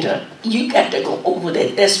speak in tongues. You got to go over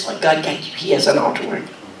that. That's what God got you here as an altar worker.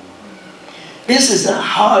 This is a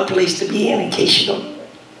hard place to be in case you don't know it.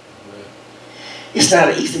 It's not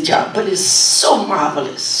an easy job, but it's so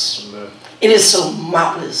marvelous. It is so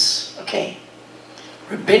marvelous. Okay?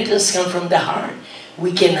 Repentance comes from the heart.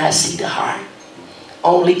 We cannot see the heart.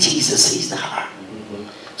 Only Jesus sees the heart.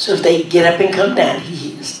 So if they get up and come down,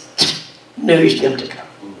 He has nourished them to come.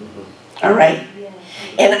 All right?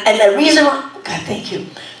 And the reason why, God, thank you.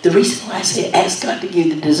 The reason why I say ask God to give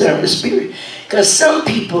you the discernment of spirit. Because some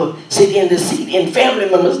people sit in the seat and family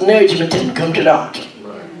members' nourishment didn't come to the altar.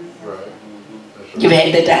 You've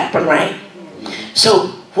had that happen, right?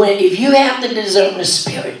 So if you have the discernment of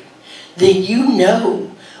spirit, then you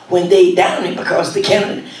know when they down it because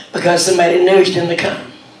somebody nourished them to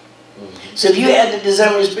come. So if you have the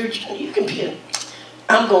discernment of spirit, you can be,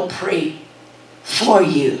 I'm going to pray for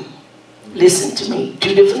you. Listen to me,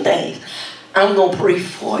 two different things. I'm going to pray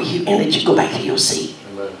for you and let you go back to your seat.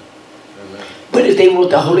 Amen. But if they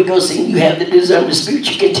want the Holy Ghost and you have the discernment of spirit,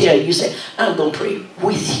 you can tell, you say, I'm going to pray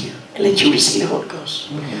with you and let you receive the Holy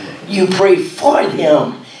Ghost. You pray for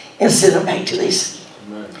them and send them back to their seat.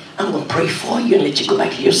 I'm going to pray for you and let you go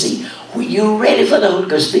back to your seat. When you're ready for the Holy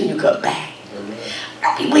Ghost, then you come back.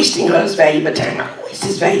 Don't be wasting God's valuable time. I don't waste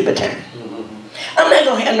His valuable time. I'm not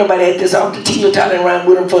going to have nobody at this altar teeter-tottering around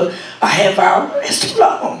with them for a half hour. That's too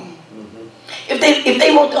long. If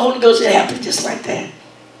they want the Holy Ghost, it happens just like that.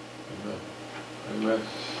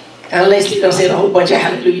 Unless they don't say a whole bunch of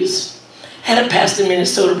hallelujahs. I had a pastor in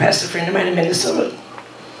Minnesota, pastor friend of mine in Minnesota.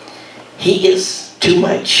 He is too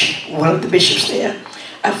much. One of the bishops there.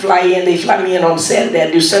 I fly in, they fly me in on Saturday.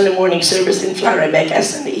 I do Sunday morning service and fly right back out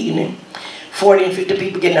Sunday evening. 40 and 50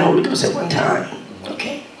 people getting the Holy Ghost at one time.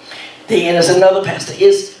 Okay. Then there's another pastor.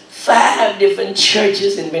 It's 5 different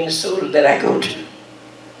churches in Minnesota that I go to.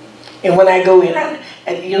 And when I go in,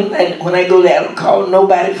 when I go there, I don't call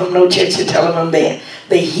nobody from no church to tell them I'm there.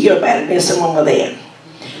 They hear about it and some of them are there.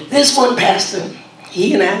 This one pastor,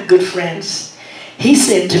 he and I are good friends. He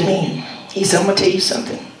said to me, he said, I'm going to tell you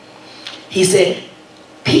something. He said,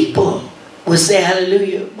 people will say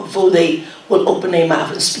hallelujah before they will open their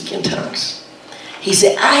mouth and speak in tongues. He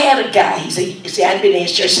said, I had a guy, he said, I'd been in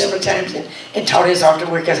his church several times and taught his altar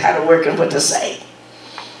workers how to work and what to say.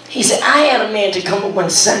 He said, I had a man to come up one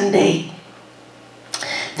Sunday.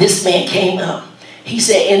 This man came up. He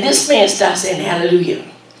said, and this man started saying hallelujah.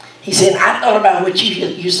 He said, I thought about what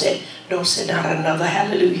you said. Don't say not another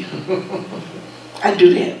hallelujah. I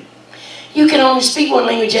do that. You can only speak one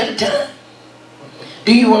language at a time.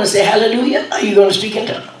 Do you want to say hallelujah? Or are you going to speak in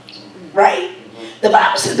tongues? Right? The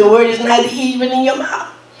Bible said the word is neither even in your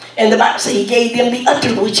mouth. And the Bible said he gave them the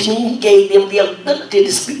utterance, which means he gave them the ability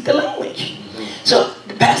to speak the language. So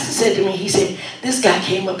the pastor said to me, he said, this guy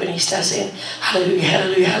came up and he started saying, hallelujah,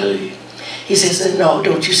 hallelujah, hallelujah. He said, no,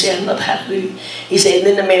 don't you say another hallelujah. He said, and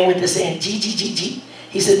then the man went to saying, G, G, G, G.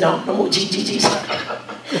 He said, no, no more G, G, G.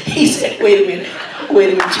 He said, wait a minute, you're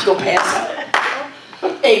going to pass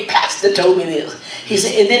out. Hey, pastor told me this. He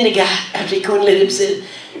said, and then the guy, after he couldn't let him say,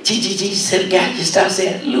 G, G, G, said the guy just started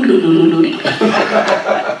saying, loo, loo, loo, loo, loo.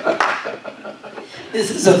 This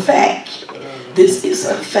is a fact. This is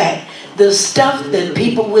a fact. The stuff that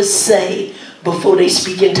people will say before they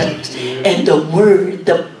speak in tongues. And the word,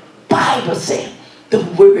 the Bible said, the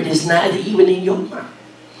word is neither even in your mouth.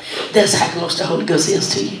 That's how close the Holy Ghost is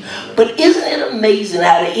to you. But isn't it amazing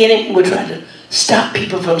how the enemy will try to stop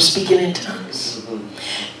people from speaking in tongues?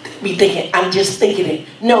 Be thinking, I'm just thinking it.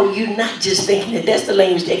 No, you're not just thinking it. That's the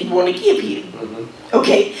language that he want to give you.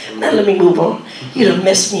 Okay, now let me move on. You done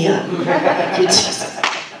messed me up.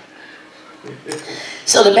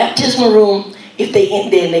 So the baptismal room, if they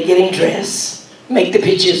in there and they're getting dressed, make the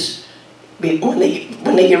pictures when they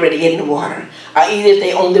get ready to get in the water. Or either if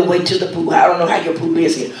they on their way to the pool. I don't know how your pool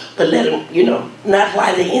is here, but let them, not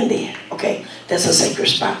while they're in there. Okay, that's a sacred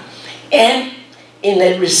spot. And in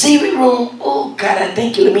that receiving room, oh God, I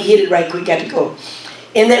thank you. Let me hit it right quick, got to go.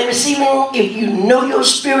 In that receiving room, if you know your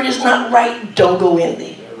spirit is not right, don't go in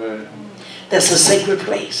there. Amen. That's a sacred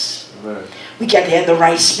place. Amen. We got to have the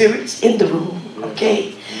right spirits in the room,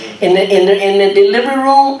 okay? In the delivery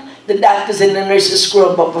room, the doctors and the nurses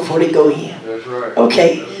scrub up before they go in. That's right.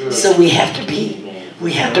 Okay, so we have to be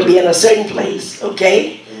in a certain place,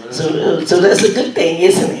 okay? So that's a good thing,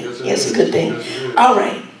 isn't it? Yes, a good thing. All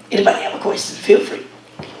right. Anybody have a question? Feel free.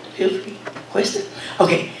 Question?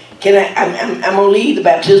 Okay. I'm gonna leave the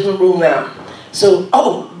baptismal room now. So,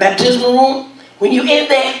 baptismal room. When you're in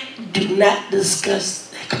there, do not discuss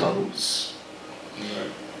their clothes.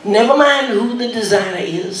 Never mind who the designer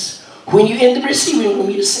is. When you're in the receiving room,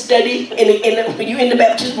 you study. When you're in the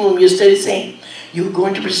baptismal room, you study saying, "You're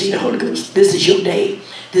going to receive the Holy Ghost. This is your day.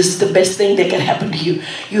 This is the best thing that can happen to you.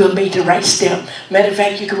 You have made the right step. Matter of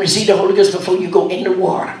fact, you can receive the Holy Ghost before you go in the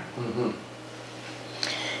water."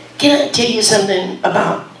 Can I tell you something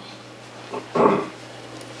about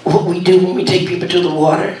what we do when we take people to the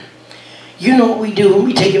water? You know what we do when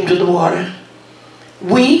we take them to the water?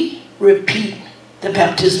 We repeat the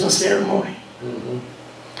baptismal ceremony.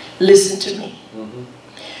 Listen to me.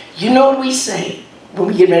 You know what we say when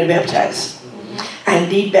we get ready to baptize? I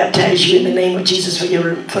indeed baptize you in the name of Jesus for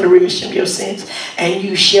the remission of your sins, and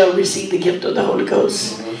you shall receive the gift of the Holy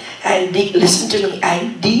Ghost. Listen to me. I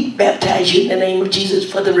indeed baptize you in the name of Jesus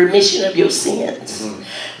for the remission of your sins.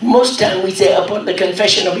 Most time we say upon the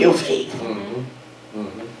confession of your faith.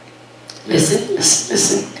 Listen.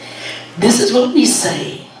 This is what we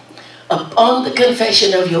say. Upon the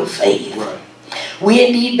confession of your faith. We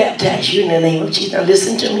indeed baptize you in the name of Jesus. Now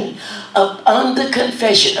listen to me. Upon the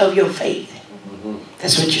confession of your faith.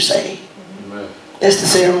 That's what you say. That's the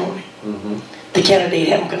ceremony. The candidate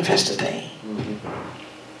haven't confessed a thing.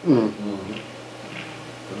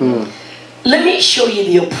 Let me show you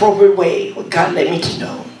the appropriate way what God led me to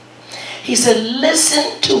know. He said,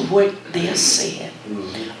 listen to what they are saying.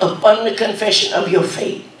 Upon the confession of your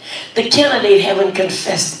faith. The candidate haven't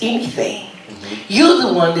confessed anything. You're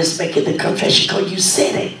the one that's making the confession because you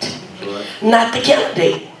said it. Not the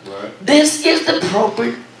candidate. This is the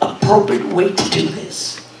appropriate way to do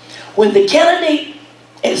this. When the candidate,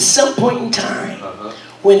 at some point in time,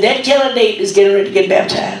 when that candidate is getting ready to get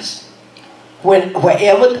baptized,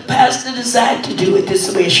 wherever the pastor decides to do it, this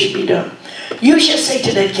is the way it should be done. You should say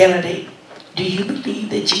to that candidate, do you believe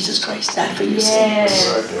that Jesus Christ died for your sins?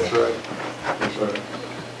 That's right. That's right.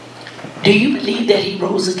 Do you believe that he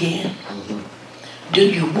rose again? Do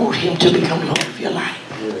you want him to become Lord of your life?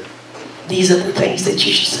 These are the things that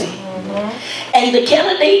you should say. And the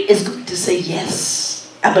candidate is going to say,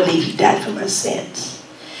 yes, I believe he died for my sins.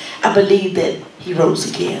 I believe that he rose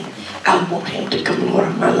again. I want him to become Lord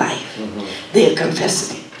of my life. They're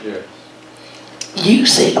confessing it. You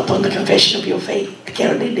say upon the confession of your faith. The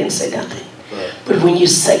candidate didn't say nothing. But when you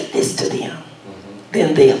say this to them,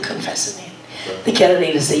 then they're confessing it. The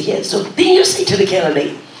candidate will say yes. So then you say to the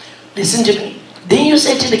candidate, listen to me. Then you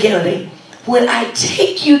say to the candidate, when I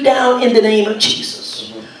take you down in the name of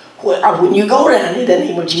Jesus, when you go down in the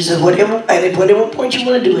name of Jesus, whatever point you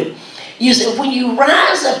want to do it, you say, when you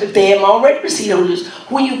rise up, if they haven't already received the Holy Ghost,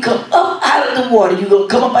 when you come up out of the water, you're going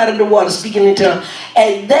to come up out of the water speaking in tongues.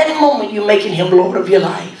 At that moment, you're making him Lord of your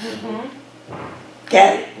life.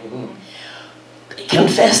 Got it? They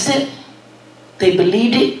confessed it, they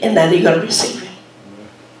believed it, and now they're going to receive it.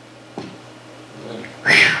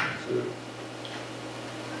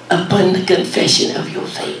 Upon the confession of your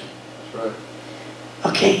faith.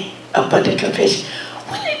 Okay? Upon the confession.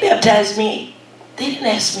 When they baptized me, they didn't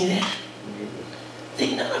ask me that.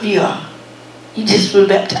 None of you are. You just were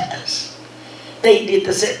baptized. They did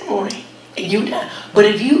the ceremony. And you died. But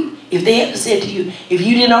if they had said to you, if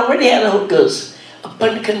you didn't already have the Holy Ghost,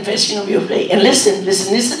 upon the confession of your faith, and listen, this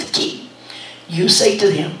is the key. You say to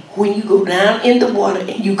them, when you go down in the water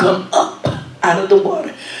and you come up out of the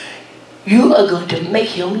water, you are going to make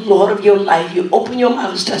him Lord of your life. You open your mouth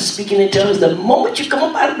and start speaking in tongues. The moment you come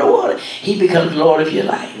up out of the water, he becomes Lord of your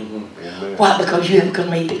life. Why? Because you haven't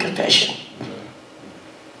made the confession.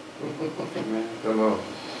 Come on.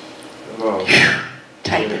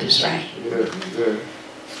 Type it is right.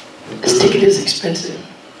 This ticket is expensive.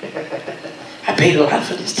 I paid a lot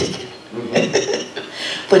for this ticket.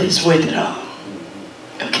 But it's worth it all.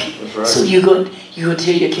 Okay? Right. So you're going to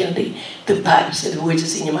tell your candidate, the Bible said the words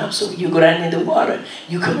is in your mouth. So you go down in the water,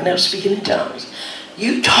 you coming up speaking in tongues.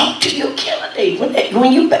 You talk to your candidate.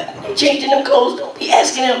 When you're changing them clothes, don't be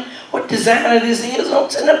asking them what designer this is.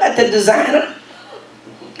 Don't say nothing about the designer.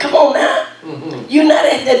 Come on now. You're not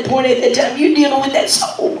at that point at that time. You're dealing with that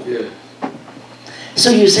soul. Yeah. So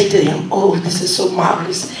you say to them, oh, this is so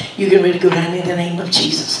marvelous. You're getting ready to go down in the name of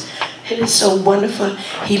Jesus. It is so wonderful.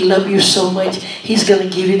 He loves you so much. He's going to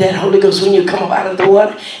give you that Holy Ghost when you come up out of the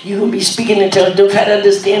water. You're going to be speaking in tongues. Don't try to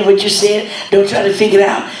understand what you said. Don't try to figure it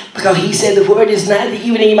out. Because he said the word is not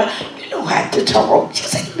even in your mouth. You know how to talk. Just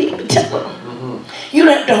say, leave me tell them. You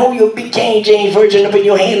don't have to hold your big King James Version up in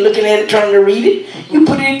your hand looking at it, trying to read it. You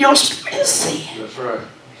put it in your spirit and say it. That's right.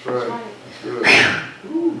 That's right. That's good.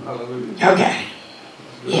 Hallelujah. Y'all got it?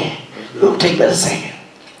 Yeah. It won't take but a second.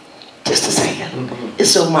 Just a second.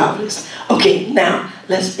 It's so marvelous. Okay, now,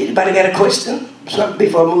 anybody got a question? So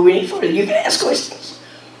before I move any further, you can ask questions.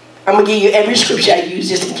 I'm going to give you every scripture I used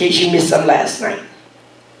just in case you missed some last night.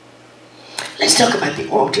 Let's talk about the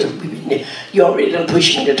altar. You already done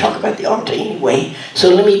pushed me to talk about the altar anyway. So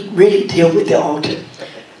let me really deal with the altar.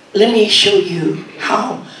 Let me show you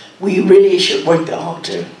how we really should work the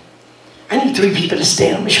altar. I need 3 people to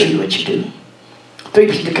stand. I'm going to show you what you do.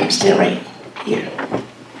 3 people come stand right here.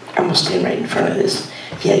 I'm going to stand right in front of this.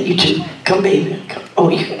 Yeah, you two. Come, baby. Come. Oh,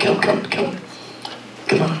 you can come.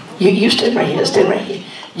 Come on. You stand right here. Stand right here.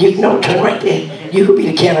 Turn right there. You could be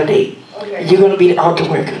the candidate. You're going to be the altar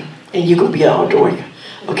worker. And you're going to be an altar worker.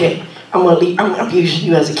 Okay? I'm using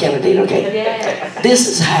you as a candidate, okay? Yes. This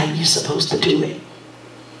is how you're supposed to do it.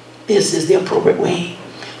 This is the appropriate way.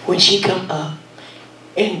 When she come up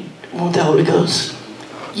and want the Holy Ghost,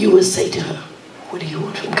 you will say to her, what do you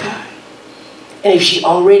want from God? And if she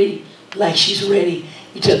already, like she's ready,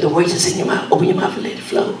 you tell the words that's in your mouth, open your mouth and let it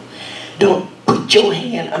flow. Don't put your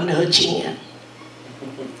hand under her chin.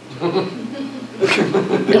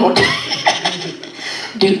 Don't.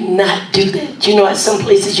 Do not do that. You know, at some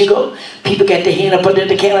places you go, people got their hand up under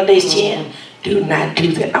the candidate's chin. Do not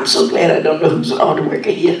do that. I'm so glad I don't know who's an altar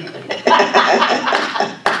worker here.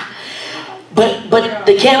 but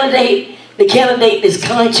the candidate is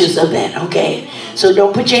conscious of that, okay? So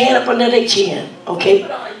don't put your hand up under their chin, okay?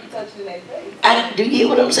 Do you hear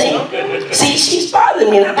what I'm saying? See, she's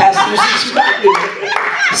bothering me now, Pastor. You see, she's bothering me.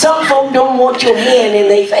 Some folk don't want your hand in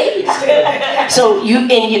their face. So you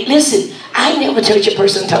listen. I never touch a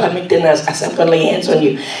person until I make them I say, I'm going to lay hands on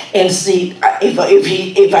you. And see,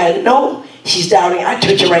 if I know she's doubting, I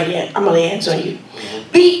touch her right here. I'm going to lay hands on you.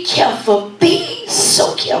 Be careful. Be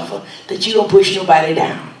so careful that you don't push nobody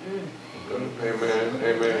down. Amen.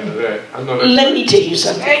 Amen to that. I know that. Let me tell you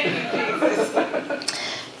something.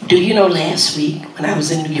 Do you know last week when I was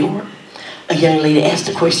in New York, a young lady asked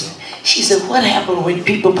a question. She said, what happened when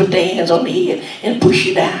people put their hands on the head and push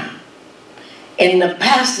you down? And the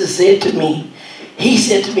pastor said to me, he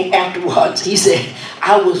said to me afterwards, he said,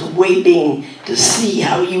 I was waiting to see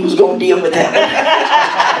how you was going to deal with that.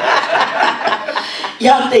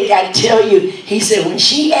 Y'all think I tell you, he said, when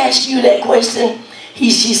she asked you that question,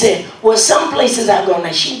 she said, well, some places I go,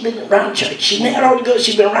 now she's been around church. She's not the Holy Ghost,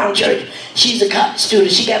 she's been around church. She's a college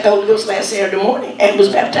student. She got the Holy Ghost last Saturday morning and was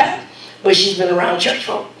baptized. But she's been around church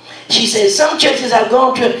folk. She said, some churches I've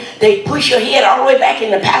gone to, they push your head all the way back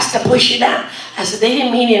and the pastor push you down. I said, they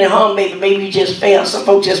didn't mean any harm, baby. Maybe you just fell. Some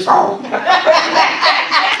folks just fall.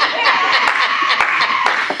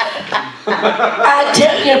 I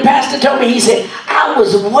tell you, the pastor told me, he said, I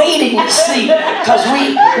was waiting to see, because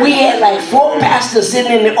we had like 4 pastors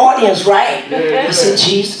sitting in the audience, right? I said,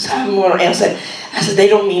 Jesus, I'm going to answer. I said, they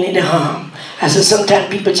don't mean any harm. I said, sometimes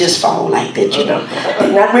people just fall like that, you know.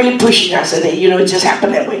 They're not really pushing. I said, you know, it just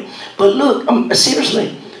happened that way. But look,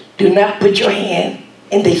 seriously, do not put your hand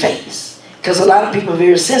in their face. Because a lot of people are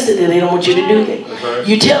very sensitive. They don't want you to do that. Right.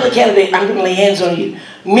 You tell the candidate, I'm going to lay hands on you.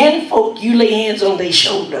 Men folk, you lay hands on their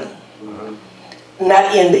shoulder,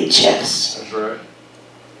 not in their chest. That's right.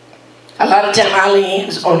 A lot of times I lay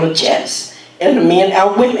hands on the chest, and the men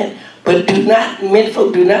are women. But do not, men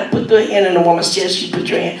folk, do not put their hand in a woman's chest. You put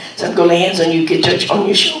your hand, so I'm going to lay hands on you, get touch on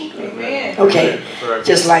your shoulder. Amen. Okay, right.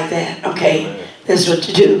 Just like that. Okay, Amen. That's what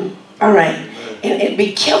to do. All right, and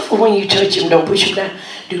be careful when you touch him. Don't push him down.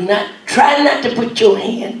 Do not, try not to put your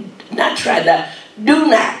hand, not try that. Do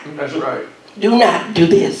not. That's right. Do not do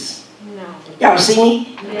this. No. Y'all see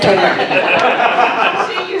me? Yeah. Turn around.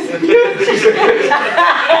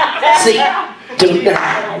 See? Do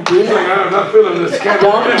not. Do not. I'm not feeling this.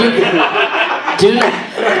 Don't do that. Do not.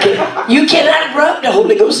 Okay. You cannot rub the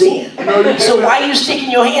Holy Ghost in. So why are you sticking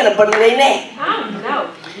your hand up under their neck? No.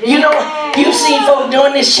 You know, you've seen folks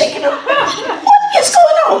doing this, shaking them. What is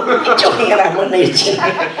going on? Get your hand out under their chin.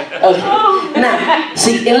 Okay. Now,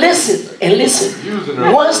 see, and listen.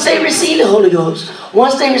 Once they receive the Holy Ghost,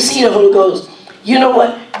 you know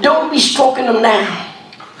what? Don't be stroking them down.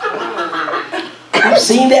 I've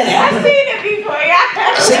seen that happen. I've seen it before,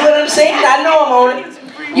 yeah. See what I'm saying? I know I'm on it.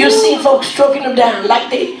 You've seen folks stroking them down like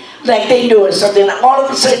they doing something. All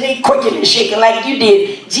of a sudden they quicking and shaking like you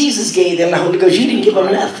did. Jesus gave them the Holy Ghost. You didn't give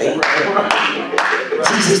them nothing.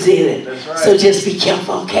 Jesus did it. Right. So just be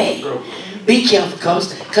careful, okay? Be careful,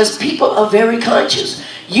 because people are very conscious.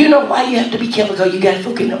 You know why you have to be careful? Because you got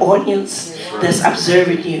folk in the audience that's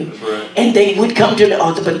observing you. And they would come to the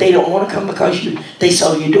altar, but they don't want to come because they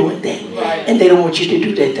saw you doing that. And they don't want you to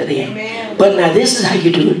do that to them. Amen. But now this is how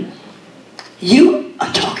you do it. You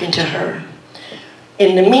are talking to her.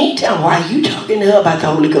 In the meantime, while you talking to her about the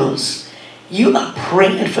Holy Ghost, you are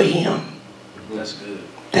praying for him. That's good.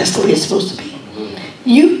 That's the way it's supposed to be.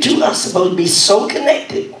 You two are supposed to be so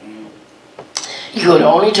connected. You're going to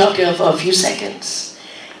only talk to her for a few seconds.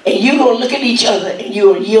 And you're going to look at each other and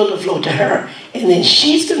you're going to yield the floor to her. And then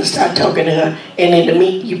she's going to start talking to her. And in the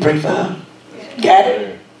meet, you pray for her. Got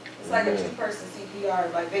it? It's like a 2-person CPR.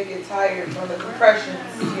 Like they get tired from the compressions,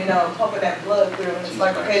 you know, pumping that blood through. And it's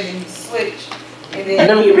like, okay, then you switch. And then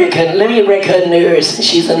let me wreck her nurse. And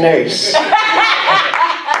she's a nurse.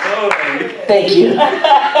 Thank you.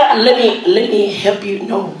 Let me help you.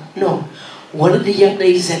 No. One of the young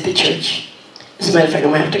ladies at the church, as a matter of fact, I'm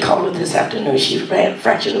going to have to call her this afternoon. She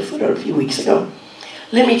fractured her foot a few weeks ago.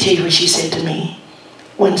 Let me tell you what she said to me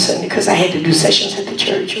one Sunday, because I had to do sessions at the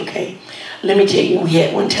church, okay? Let me tell you,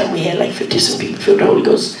 one time we had like 50-some people filled the Holy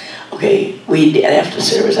Ghost, okay? We did after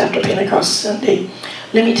service, after Pentecost Sunday.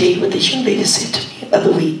 Let me tell you what this young lady said to me the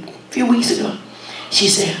other week, a few weeks ago. She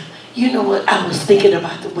said, you know what, I was thinking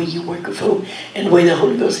about the way you work with folk and the way the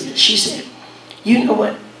Holy Ghost is. She said, you know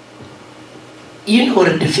what? You know what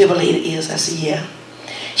a defibrillator is? I said, yeah.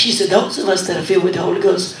 She said, those of us that are filled with the Holy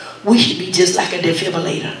Ghost, we should be just like a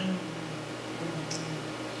defibrillator.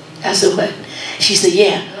 I said, what? She said,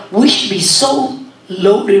 yeah, we should be so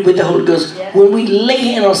loaded with the Holy Ghost. Yeah. When we lay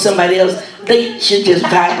hand on somebody else, they should just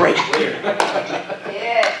vibrate.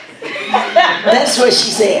 yeah. That's what she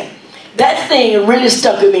said. That thing really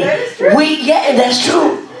stuck with me. That's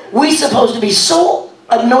true. We're supposed to be so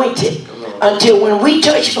anointed until when we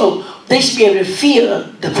touch folk, they should be able to feel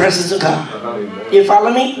the presence of God. You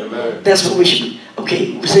follow me? That's what we should be.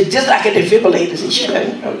 Okay, so just like a defibrillator,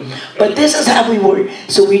 but this is how we work.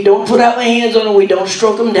 So we don't put our hands on them, we don't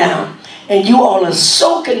stroke them down. And you all are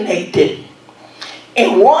so connected.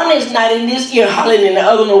 And one is not in this ear hollering and the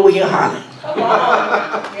other one over here hollering. Come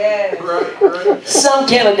on. Yes. Right. Some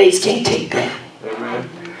candidates can't take that. Amen.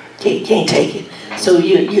 Can't take it. So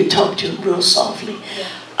you talk to them real softly.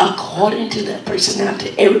 According to their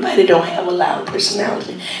personality. Everybody don't have a loud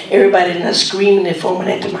personality. Everybody not screaming and foaming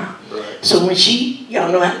at the mouth. Right. So when y'all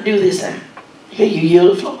know how to do this now. Okay, you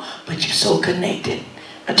yield the floor, but you're so connected.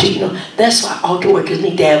 Until you know, that's why altar workers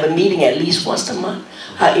need to have a meeting at least once a month,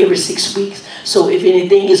 every 6 weeks. So if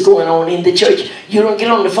anything is going on in the church, you don't get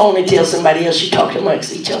on the phone and tell somebody else. You talk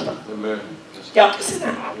amongst each other. Amen. Y'all can sit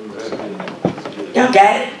down. Y'all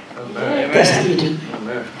got it? Amen. That's how you do it.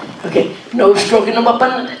 Amen. Okay, no stroking them up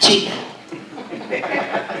under the cheek.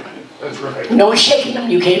 That's right. No shaking them,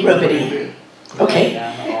 you can't rub it in. Okay?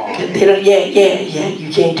 They don't, yeah,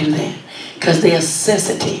 you can't do that. Because they are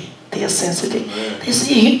sensitive. They are sensitive.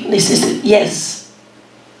 They say, yes.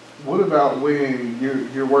 What about when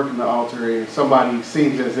you're working the altar and somebody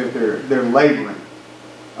seems as if they're laboring?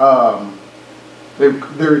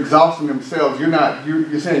 They're exhausting themselves.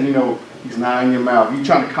 You're saying, you know, he's not in your mouth. You're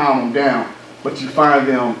trying to calm them down, but you find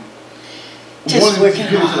them just working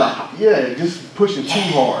hard. Just pushing too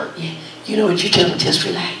hard. Yeah. You know what you tell them? Just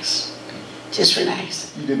relax. Just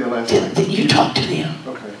relax. You did that last time. You talk to them.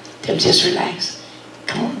 Okay. Tell them just relax.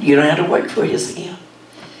 Come on. You don't have to work for it. It's a gift.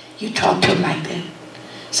 You talk to them like that.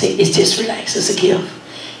 Say, it's just relax. It's a gift.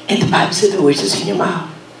 And the Bible says the words is in your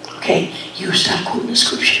mouth. Okay? You start quoting the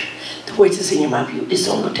scripture. The words is in your mouth. It's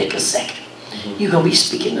only going to take a second. You're going to be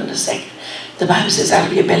speaking in a second. The Bible says out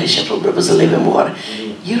of your belly shall flow rivers of living water.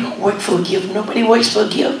 You don't work for a gift. Nobody works for a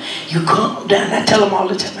gift. You calm down. I tell them all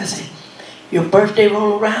the time. I say, your birthday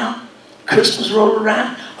roll around, Christmas roll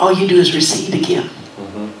around, all you do is receive the gift.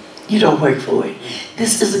 You don't work for it.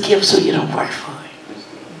 This is a gift, so you don't work for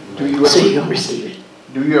it. So you're going to receive it.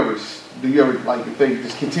 Do you ever like if they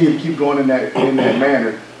just continue to keep going in that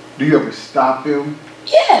manner, do you ever stop them?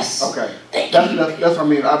 Yes. Okay. That's what I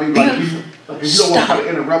mean. I mean, like you don't want to try to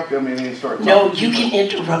interrupt them and then start talking. No, you can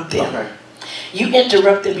interrupt them. Okay. You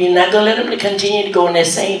interrupt them. You're not going to let them continue to go in that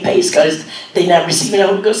same pace because they're not receiving the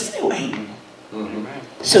Holy Ghost anyway.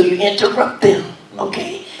 So you interrupt them.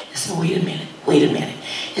 Okay? So wait a minute.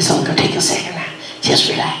 It's only going to take a second now. Just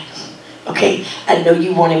relax. Okay? I know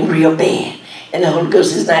you want him real bad. And the Holy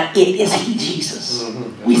Ghost is not it, it's he, Jesus.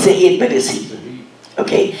 We say it, but it's he.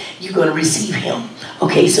 Okay? You're going to receive him.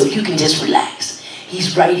 Okay, so you can just relax.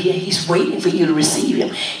 He's right here. He's waiting for you to receive him.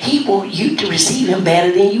 He wants you to receive him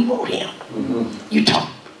better than you want him. You talk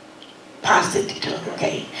positive to him,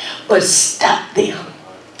 okay? But stop them.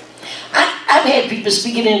 I've had people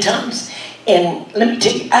speaking in tongues, and let me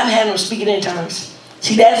tell you, I've had them speaking in tongues.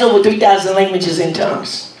 See, that's over 3,000 languages in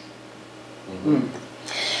tongues.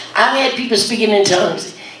 I've had people speaking in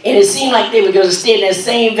tongues, and it seemed like they were going to stay in that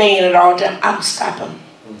same vein at all times. I would stop them.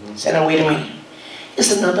 Say, now wait a minute.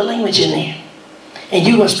 It's another language in there. And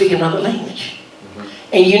you're going to speak another language.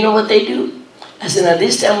 And you know what they do? I said, now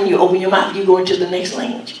this time when you open your mouth, you go into the next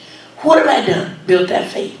language. What have I done? Built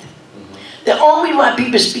that faith. The only reason why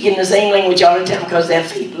people speak in the same language all the time because their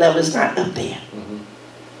faith level is not up there.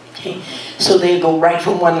 Okay? So they go right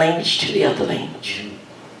from one language to the other language.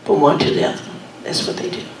 From one to the other. That's what they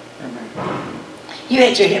do. You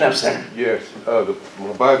had your hand up, sir. Yes. The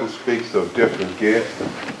Bible speaks of different gifts.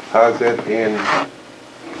 How's that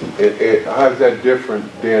how's that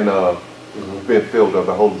different than being filled of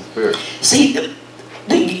the Holy Spirit? See,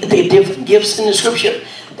 the different gifts in the scripture,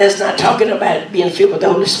 that's not talking about being filled with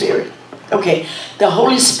the Holy Spirit. Okay, the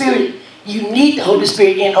Holy Spirit, you need the Holy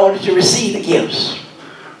Spirit in order to receive the gifts.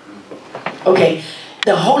 Okay,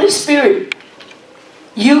 the Holy Spirit,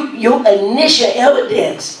 your initial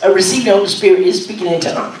evidence of receiving the Holy Spirit is speaking in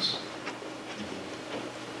tongues.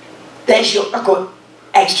 That's your,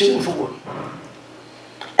 Acts 2 and 4.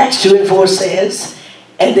 Acts 2 and 4 says,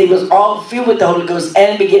 and they was all filled with the Holy Ghost,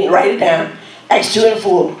 and begin to write it down. Acts 2 and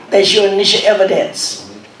 4, that's your initial evidence.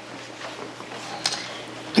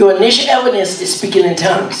 Your initial evidence is speaking in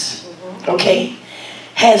tongues. Okay?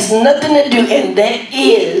 Has nothing to do, and that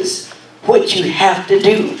is what you have to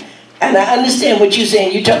do. And I understand what you're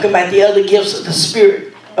saying. You're talking about the other gifts of the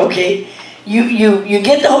Spirit. Okay? You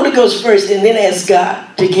get the Holy Ghost first and then ask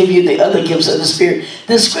God to give you the other gifts of the Spirit.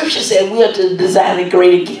 The scripture said we are to desire the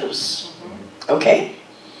greater gifts. Okay?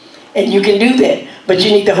 And you can do that. But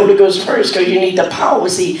you need the Holy Ghost first because you need the power.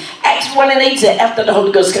 See, Acts 1 and 8 said after the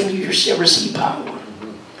Holy Ghost comes, you shall receive power.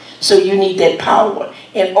 So you need that power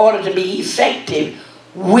in order to be effective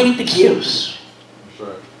with the gifts. That's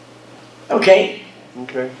right. Okay?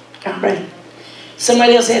 Okay. All right.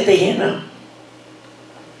 Somebody else had their hand up.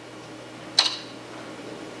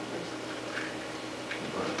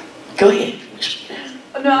 Go ahead.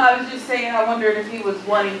 No, I was just saying, I wondered if he was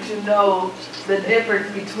wanting to know the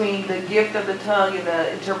difference between the gift of the tongue and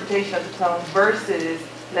the interpretation of the tongue versus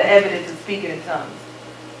the evidence of speaking in tongues.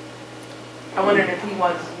 I wondered if he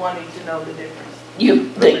was wanting to know the difference.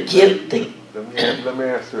 Let me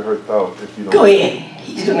answer her thought, if you don't. Go ahead.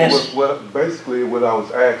 He's going to answer. Well, basically what I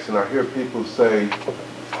was asking, I hear people say,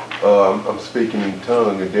 I'm speaking in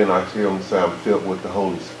tongue, and then I hear them say I'm filled with the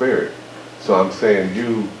Holy Spirit. So I'm saying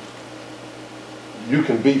you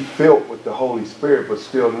can be filled with the Holy Spirit, but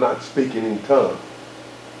still not speaking in tongue.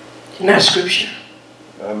 Not scripture.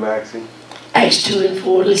 I'm asking. Acts 2 and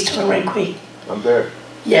 4. Let's turn right quick. I'm there.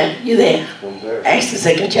 Yeah, you're there. I'm there. Acts the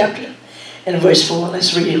 2nd chapter. And verse 4,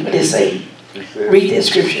 let's read it. What it say? It says, Read that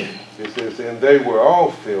scripture. It says, and they were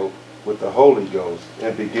all filled with the Holy Ghost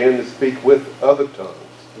and began to speak with other tongues,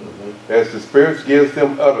 as the Spirit gives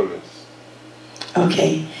them utterance.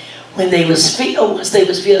 Okay. When they was filled, once they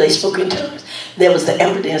was filled, they spoke in tongues. There was the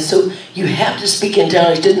evidence. So you have to speak in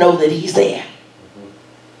tongues to know that he's there.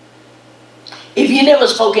 If you never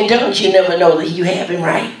spoke in tongues, you never know that you have him,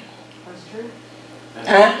 right? That's true.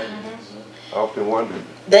 Huh? I often wondered.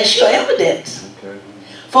 That's your evidence. Okay.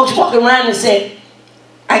 Folks walk around and say,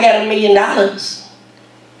 I got $1 million,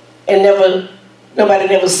 and nobody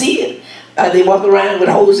never see it. They walk around with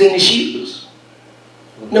holes in their shoes.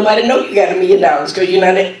 Nobody know you got $1 million because you're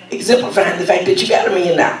not exemplifying the fact that you got $1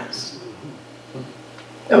 million.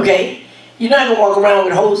 Okay? You're not going to walk around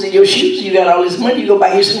with holes in your shoes. You got all this money, you go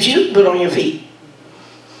buy you some shoes and put on your feet.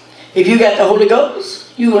 If you got the Holy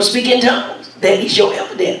Ghost, you're going to speak in tongues. That is your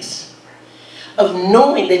evidence of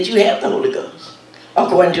knowing that you have the Holy Ghost,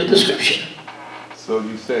 according to the scripture. So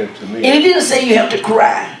you saying to me, And it didn't say you have to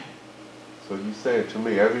cry. so you saying to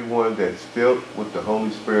me, everyone that's filled with the Holy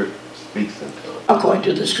Spirit speaks in tongues. According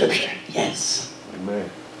to the scripture, yes. Amen.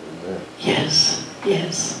 Amen. Yes,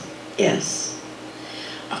 yes, yes.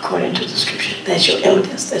 According to the scripture. That's your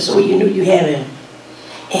evidence. That's all you know you have him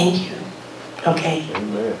in you. Okay?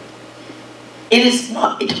 Amen. It is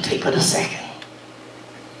not, it don't take but a second.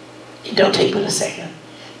 It don't take but a second.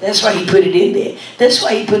 That's why he put it in there. That's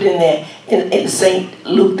why he put it in there in St.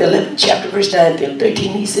 Luke, the 11th chapter, verse 9 through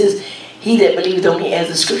 13. He says, he that believeth on me, as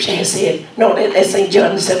the scripture has said. No, that's St.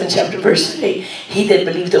 John, the 7th chapter, verse 8. He that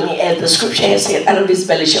believeth on me, as the scripture has said, out of his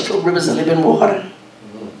belly shall flow rivers of living water.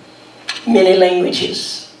 Many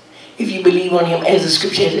languages. If you believe on him, as the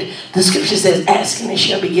scripture has said. The scripture says, ask and it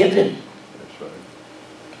shall be given. That's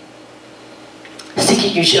right.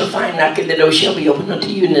 Seeking you shall find, knocking the door shall be opened unto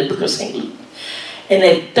you, in the book of St. Luke. And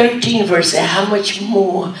that 13th verse says, how much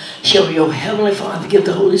more shall your heavenly Father give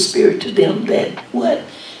the Holy Spirit to them that, what?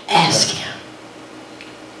 Ask him.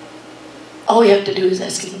 All you have to do is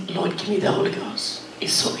ask him, Lord, give me the Holy Ghost.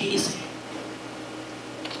 It's so easy.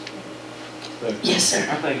 Yes, sir.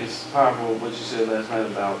 I think it's powerful what you said last night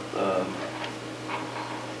about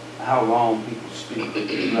how long people speak.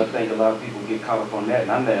 And I think a lot of people get caught up on that,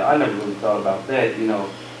 and I never really thought about that, you know.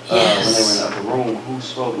 When they were in the upper room, who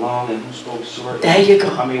spoke long and who spoke short. There you go.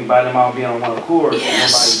 I mean, by them all being on one accord,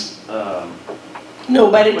 Yes. nobody,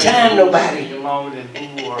 Nobody time, nobody. speaking longer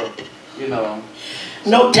than who, or, you know.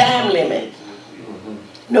 No time limit.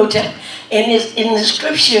 No time. And it's in the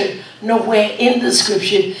scripture, nowhere in the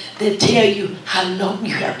scripture, they tell you how long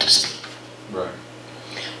you have to speak. Right.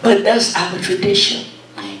 But that's our tradition.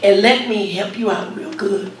 And let me help you out real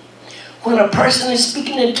good. When a person is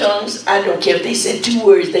speaking in tongues, I don't care if they said 2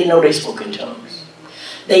 words, they know they spoke in tongues.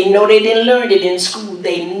 They know they didn't learn it in school,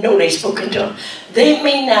 they know they spoke in tongues. They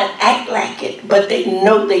may not act like it, but they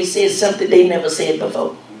know they said something they never said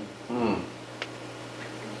before.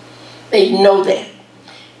 They know that.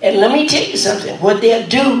 And let me tell you something, what they'll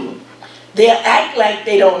do, they'll act like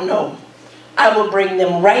they don't know. I will bring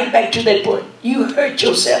them right back to that point. You hurt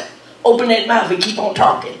yourself. Open that mouth and keep on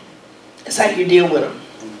talking. That's how you deal with them.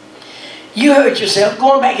 You hurt yourself,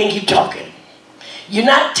 going back and keep talking. You're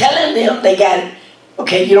not telling them they got it.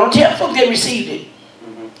 Okay, you don't tell folks they received it.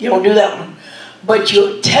 You don't do that one. But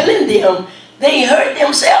you're telling them they hurt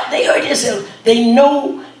themselves. They hurt themselves. They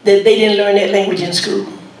know that they didn't learn that language in school.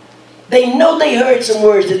 They know they heard some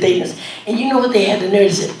words that they missed. And you know what they had the nerve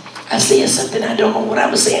to say? I said something, I don't know what I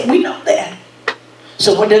was saying. We know that.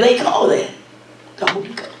 So what do they call that? The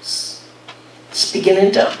Holy Ghost. Speaking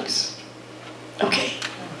in tongues. Okay.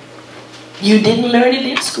 You didn't learn it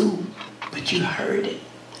in school, but you heard it.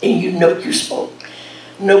 And you know you spoke.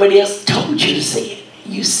 Nobody else told you to say it.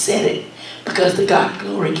 You said it because the God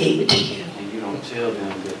glory gave it to you. And you don't tell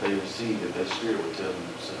them that they received it. That Spirit will tell them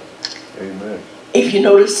themselves. Amen. If you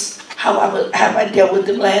notice how I dealt with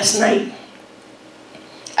them last night,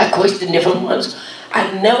 I questioned different ones.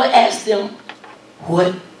 I never asked them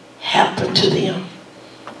what happened to them.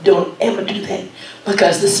 Don't ever do that.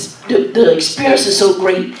 Because the experience is so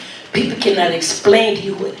great, people cannot explain to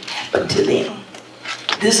you what happened to them.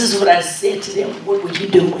 This is what I said to them. What were you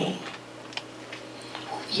doing?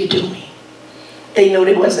 What were you doing? They know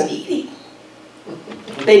they wasn't eating.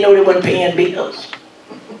 They know they weren't paying bills.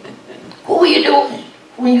 What were you doing?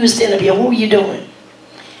 When you were standing up here, what were you doing?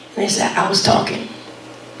 And they said, I was talking.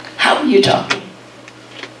 How were you talking?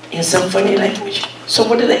 In some funny language. So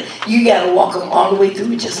what do they? You got to walk them all the way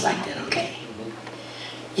through it just like that, okay?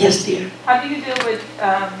 Yes, dear. How do you deal with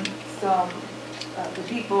the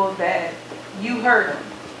people that you heard them?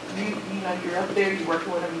 You know, you're up there, you're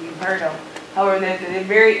working with them, you heard them, However, they're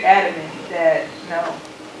very adamant that no,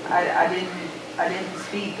 I didn't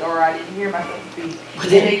speak, or I didn't hear myself speak.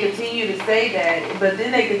 And they continue to say that, but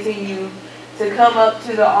then they continue to come up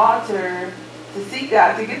to the altar to seek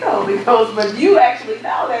God to get the Holy Ghost. But you actually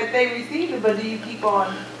know that they received it, but do you keep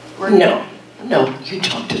on working? No, you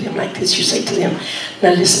talk to them like this. You say to them,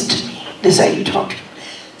 now listen to me. This is how you talk to them.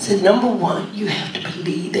 So number one, you have to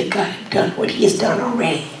believe that God has done what he has done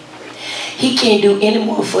already. He can't do any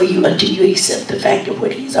more for you until you accept the fact of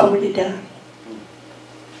what he's already done.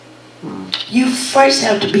 You first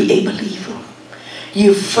have to be a believer.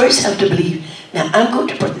 You first have to believe. Now, I'm going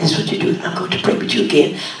to pray. This is what you do. I'm going to pray with you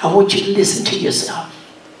again. I want you to listen to yourself.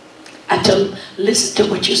 I tell them, listen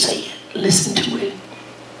to what you're saying. Listen to it.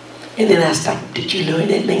 And then I stop. Did you learn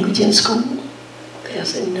that language in school? They'll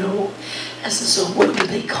say, no. I said, so what do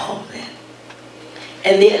they call that?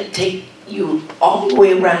 And they'll take you all the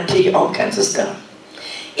way around, tell you all kinds of stuff.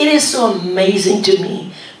 It is so amazing to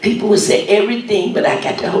me. People will say everything, but I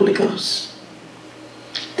got the Holy Ghost.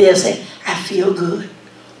 They'll say, I feel good.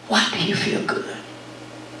 Why do you feel good?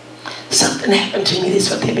 Something happened to me. This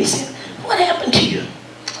is what they be saying. What happened to you?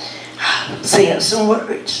 Saying some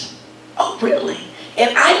words. Oh, really?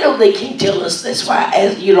 And I know they can't tell us. That's why I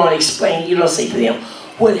ask, you don't explain. You don't say to them,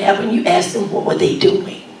 what happened? You ask them, what were they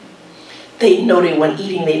doing? They know they weren't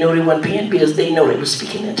eating. They know they weren't paying bills. They know they were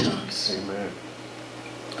speaking in tongues. Amen.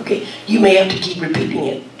 Okay, you may have to keep repeating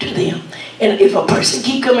it to them. And if a person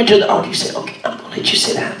keep coming to the altar, you say, okay, I'm going to let you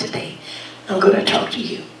sit down today. I'm going to talk to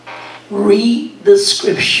you. Read the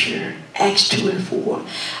scripture, Acts 2 and 4.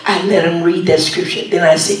 I let them read that scripture. Then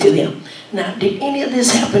I say to them, now, did any of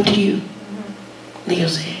this happen to you? They'll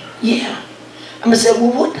say, yeah. I'm going to say,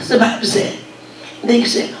 well, what does the Bible say? They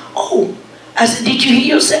say, oh. I said, did you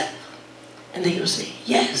hear yourself? And they'll say,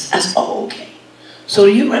 yes. I said, oh, okay. So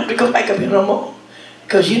you don't have to come back up here no more.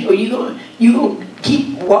 Because you know you're going to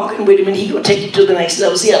keep walking with him and he's going to take you to the next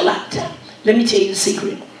level. See, a lot of time, let me tell you the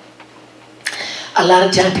secret. A lot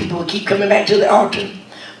of time people will keep coming back to the altar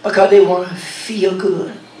because they want to feel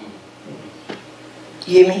good.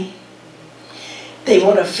 You hear me? They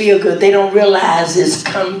want to feel good. They don't realize it's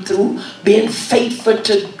come through being faithful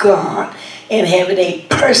to God and having a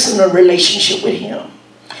personal relationship with him.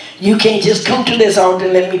 You can't just come to this altar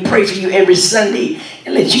and let me pray for you every Sunday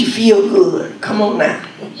and let you feel good. Come on now.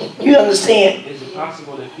 You understand? Is it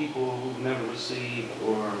possible that people who've never received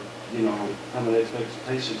or, you know, have an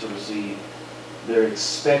expectation to receive, they're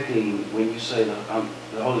expecting, when you say the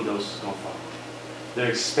Holy Ghost is going to fall, they're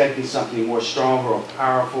expecting something more stronger or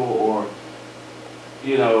powerful or,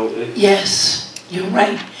 you know. Yes, you're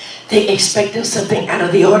right. They expecting something out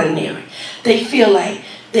of the ordinary. They feel like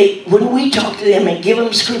when we talk to them and give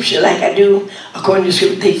them scripture like I do, according to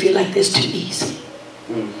scripture, they feel like that's too easy.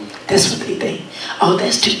 Mm-hmm. That's what they think. Oh,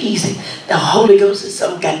 that's too easy. The Holy Ghost is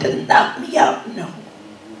something got to knock me out.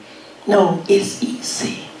 No, it's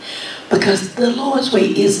easy. Because the Lord's way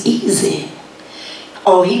is easy.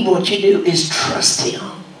 All he wants you to do is trust him.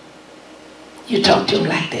 You talk to him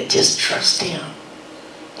like that, just trust him.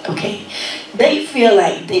 Okay? They feel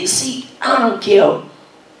like they see, I don't care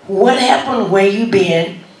what happened, where you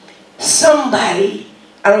been, somebody,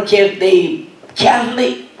 I don't care if they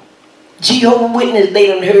Catholic, Jehovah's Witness, they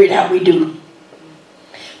done heard how we do.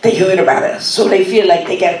 They heard about us. So they feel like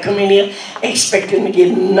they got to come in here expecting to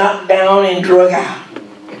get knocked down and drug out.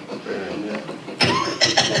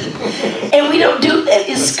 And we don't do that.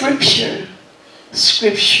 It's scripture.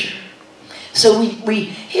 Scripture. So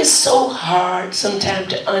it's so hard sometimes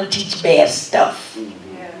to unteach bad stuff.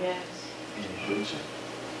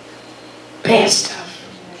 Bad stuff.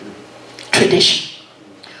 Tradition.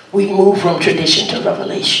 We move from tradition to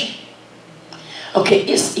revelation. Okay,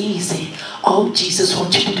 it's easy. All Jesus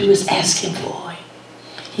wants you to do is ask him for it.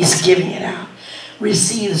 He's giving it out.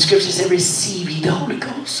 Receive, the scripture says, receive ye the Holy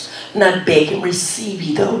Ghost. Not beg him, receive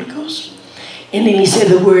ye the Holy Ghost. And then he said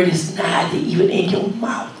the word is nigh thee, even in your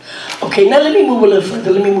mouth. Okay, now let me move a little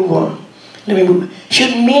further. Let me move on.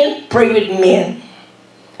 Should men pray with men?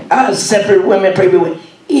 Separate women pray with women?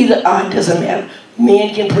 Either or, it doesn't matter.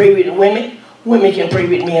 Men can pray with women. Women can pray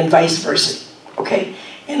with men, vice versa. Okay?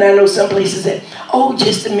 And I know some places that, oh,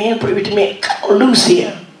 just the men pray with the men. Come on, loose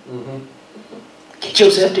here. Mm-hmm. Get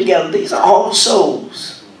yourself together. These are all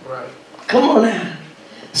souls. Right. Come on now.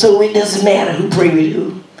 So it doesn't matter who pray with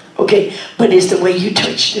who. Okay? But it's the way you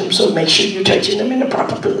touch them. So make sure you're touching them in the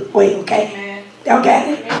proper way. Okay? Amen. Y'all got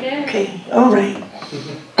it? Amen. Okay. All right.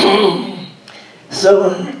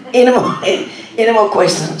 So, any more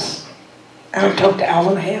questions? I've talked an hour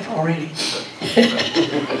and a half already.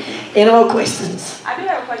 Any more questions? I do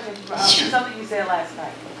have a question for something you said last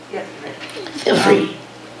night, yesterday. Feel free.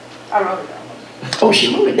 I wrote it down. Oh,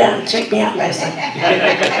 she moved it down and checked me out last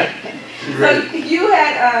night. So you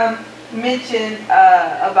had mentioned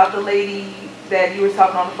about the lady that you were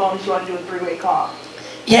talking on the phone and she wanted to do a three-way call.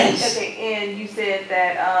 Yes. Okay, and you said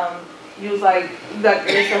that you was like if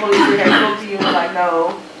the Holy Spirit had spoke to you and was like,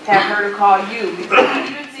 no, have her to call you. Because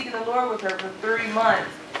you've been seeking the Lord with her for 3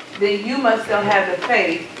 months, then you must still have the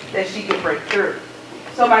faith that she can break through.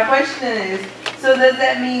 So my question is, so does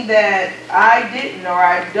that mean that I didn't or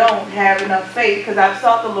I don't have enough faith because I've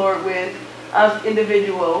sought the Lord with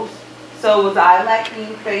individuals? So was I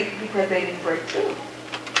lacking faith because they didn't break through?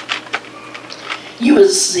 You were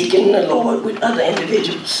seeking the Lord with other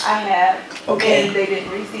individuals. I have. Okay. And they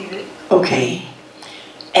didn't receive it. Okay.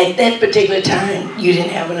 At that particular time, you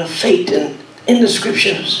didn't have enough faith in the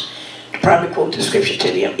scriptures to probably quote the scripture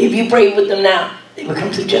to them. If you pray with them now, they will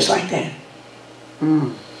come through just like that.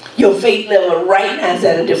 Your faith level right now is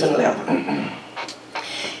at a different level.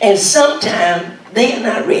 And sometimes they are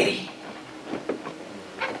not ready.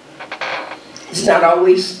 It's not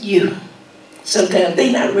always you. Sometimes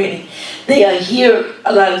they're not ready. They are here.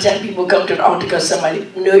 A lot of times people come to the altar because somebody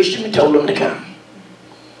nourished them and told them to come.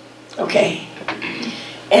 Okay?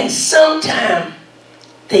 And sometimes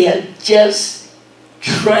they are just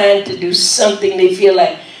trying to do something. They feel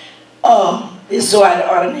like, oh, it's so out of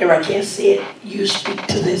ordinary, I can't say it. You speak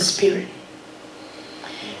to the Spirit.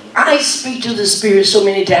 I speak to the Spirit so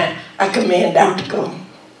many times, I command doubt to go.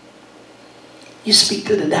 You speak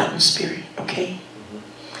to the doubting spirit, okay?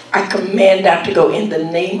 I command doubt to go in the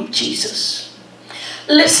name of Jesus.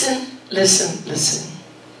 Listen, listen, listen.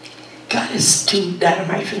 God is too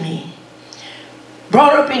dynamite for me.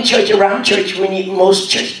 Brought up in church, around church, most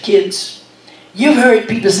church kids, you've heard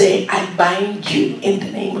people say, I bind you in the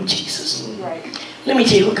name of Jesus. Right. Let me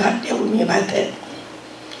tell you what God dealt with me about that.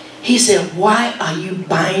 He said, why are you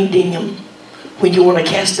binding them when you want to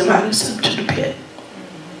cast them out and send them to the pit?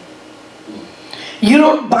 You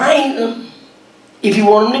don't bind them if you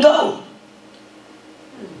want them to go.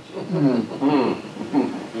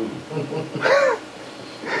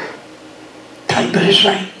 Tight, but it's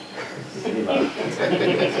right.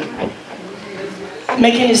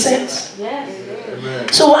 Make any sense?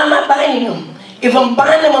 Yes. So why am I binding them? If I'm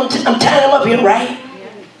binding them, I'm tying them up here, right?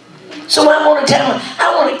 So I want to tell them,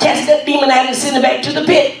 I want to cast that demon out and send it back to the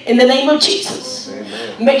pit in the name of Jesus.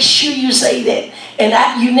 Amen. Make sure you say that.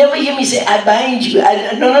 And you never hear me say, I bind you.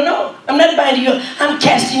 No. I'm not binding you. I'm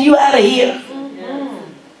casting you out of here.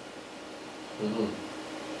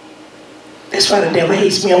 That's why the devil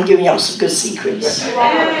hates me. I'm giving y'all some good secrets.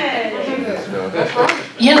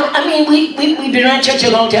 You know, I mean, we've been around church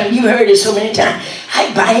a long time. You've heard it so many times.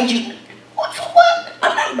 I bind you. What for what?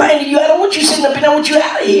 I'm not binding you. I don't want you sitting up here. I want you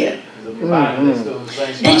out of here.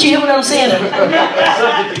 Did you hear what I'm saying?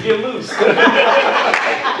 Subject to get loose.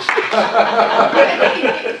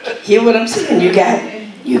 Hear what I'm saying? You got it.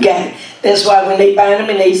 You got it. That's why when they bind them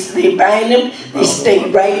and they bind them, they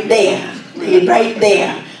stay right there. They right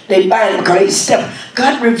there. They bind them because they step.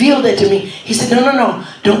 God revealed that to me. He said, no,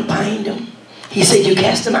 don't bind them. He said, you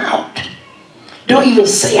cast them out. Don't even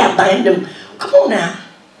say I bind them. Come on now.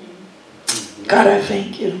 God, I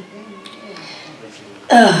thank you.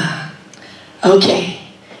 Okay.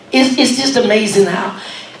 It's just amazing how,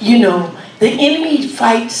 you know, the enemy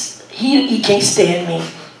fights. He can't stand me.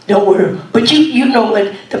 Don't worry. But you know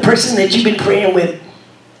what? The person that you've been praying with,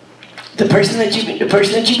 the person that you've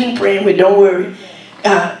been praying with, don't worry.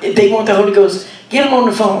 If they want the Holy Ghost, get them on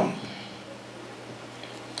the phone.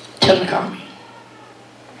 Tell them to call me.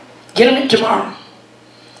 Get them in tomorrow.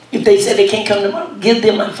 If they say they can't come tomorrow, give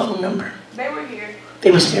them my phone number. They were here. They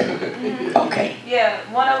was here. Okay. Yeah,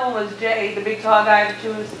 one of them was Jay, the big tall guy that you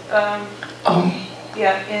was,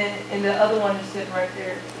 yeah, and the other one is sitting right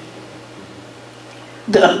there.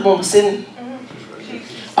 The other one was sitting?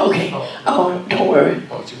 Okay. Oh, don't worry.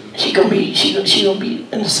 She gonna be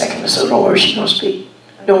in a second or so. Don't worry, she gonna speak.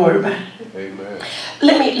 Don't worry about it. Amen.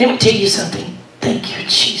 Let me tell you something. Thank you,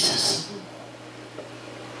 Jesus.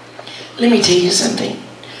 Let me tell you something.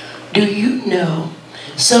 Do you know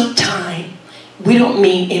sometimes we don't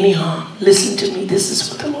mean any harm? Listen to me. This is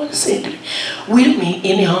what the Lord has said to me. We don't mean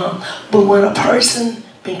any harm. But when a person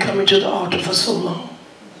been coming to the altar for so long,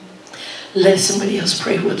 let somebody else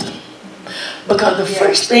pray with them. Because the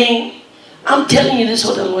first thing, I'm telling you, this is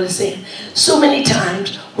what the Lord is saying. So many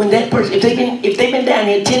times when that person, if they've been down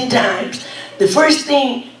here 10 times, the first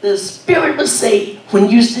thing the Spirit will say when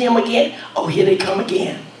you see them again, oh, here they come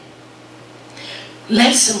again.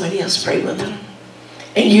 Let somebody else pray with them.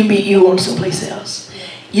 And you on someplace else.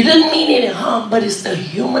 You didn't mean any harm, but it's the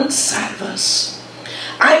human side of us.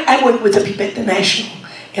 I work with the people at the National,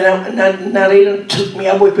 And now they done took me,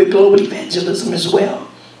 I work with global evangelism as well.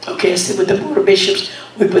 Okay, I sit with the board of bishops,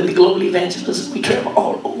 we put the global evangelism, we travel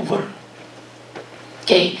all over.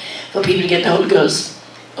 Okay, for people to get the Holy Ghost.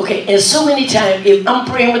 Okay, and so many times, if I'm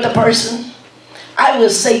praying with a person, I will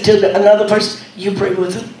say to another person, you pray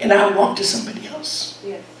with them, and I'll walk to somebody else.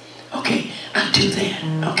 Yes. Okay, I'll do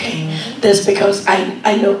that. Okay, that's because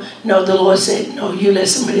I know, no, the Lord said, no, you let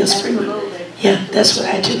somebody else pray with them. Yeah, that's what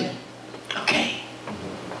I do. Okay.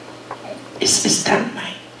 It's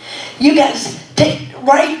dynamite. You guys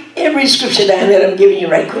write every scripture down that I'm giving you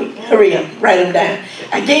right quick. Hurry up, write them down.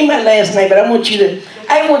 I gave my last night, but I want you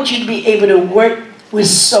to be able to work with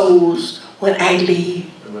souls when I leave.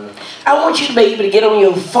 Amen. I want you to be able to get on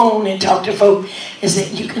your phone and talk to folk and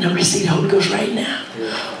say, you can receive the Holy Ghost right now.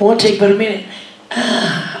 Yeah. Won't take but a minute.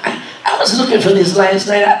 I was looking for this last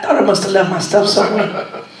night. I thought I must have left my stuff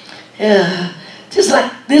somewhere. Yeah. Just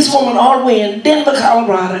like this woman all the way in Denver,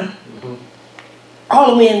 Colorado.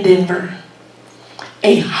 All the way in Denver.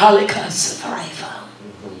 A Holocaust survivor.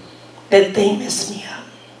 That thing messed me up.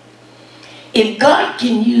 If God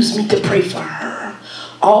can use me to pray for her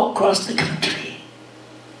all across the country,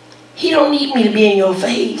 He don't need me to be in your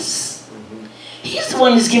face. He's the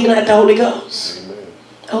one that's giving out the Holy Ghost.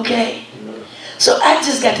 Okay? So I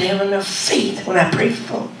just got to have enough faith when I pray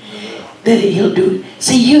for folk that He'll do it.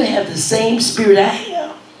 See, you have the same spirit I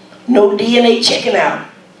have. No DNA checking out.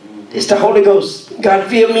 It's the Holy Ghost. God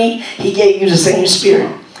filled me. He gave you the same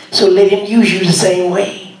spirit. So let Him use you the same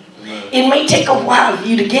way. It may take a while for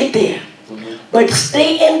you to get there. But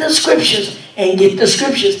stay in the scriptures and get the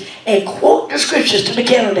scriptures and quote the scriptures to the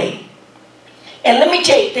candidate. And let me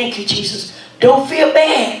tell you, thank you, Jesus. Don't feel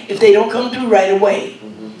bad if they don't come through right away.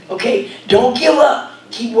 Okay? Don't give up.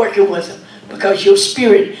 Keep working with them. Because your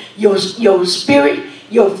spirit, your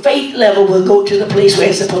faith level will go to the place where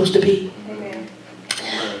it's supposed to be.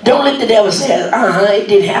 Don't let the devil say, it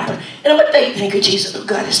didn't happen. And I'm going to thank you, Jesus. Oh,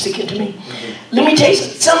 God is speaking to me. Let me tell you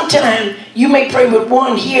something. Sometimes you may pray with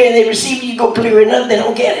one here and they receive it. You go pray with another, they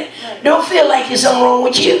don't get it. Don't feel like there's something wrong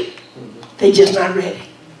with you. They're just not ready.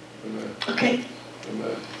 Okay?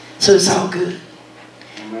 So it's all good.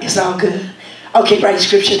 It's all good. Okay, write the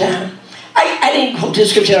scripture down. I didn't quote the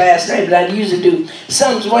scripture last night, but I usually do.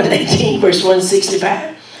 Psalms 118, verse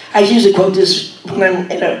 165. I usually quote this when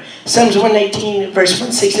I'm in Psalms 118, verse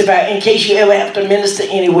 165, in case you ever have to minister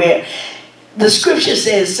anywhere. The scripture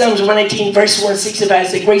says, Psalms 118, verse 165,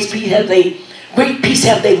 says, great peace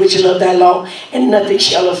have they which love thy law, and nothing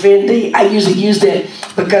shall offend thee. I usually use that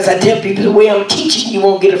because I tell people the way I'm teaching, you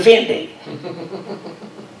won't get offended.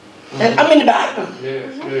 I'm in the Bible.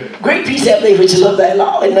 Yes. Great peace have they which love thy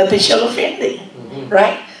law, and nothing shall offend thee.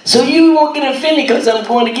 Right? So you won't get offended because I'm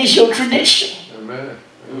going against your tradition. Amen.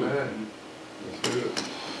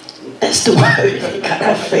 That's the word. God,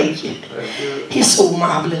 I thank you. He's so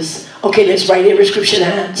marvelous. Okay, let's write every scripture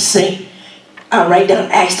down. Sing. I'll write down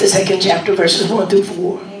Acts the 2nd chapter, verses 1 through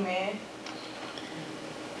 4. Amen.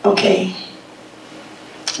 Okay.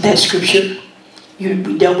 That scripture,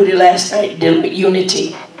 we dealt with it last night, dealing with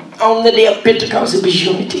unity. On the day of Pentecost, it was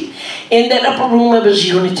unity. In that upper room, it was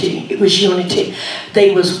unity. It was unity.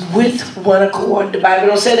 They was with one accord. The Bible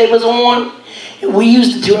don't say they was on. We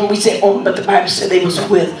used the term, we say on, but the Bible said they was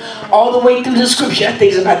with. All the way through the scripture, I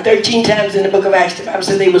think it's about 13 times in the book of Acts, the Bible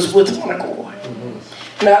said they was with one accord.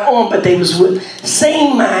 Not on, but they was with.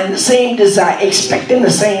 Same mind, the same desire, expecting the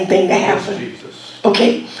same thing to happen.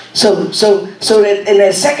 Okay? So that in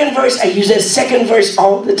that second verse, I use that second verse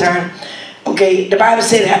all the time. Okay, the Bible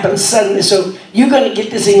said it happens suddenly. So you're going to get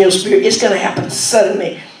this in your spirit. It's going to happen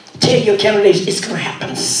suddenly. Tell your candidates it's going to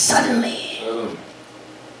happen suddenly.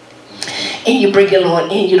 And you bring your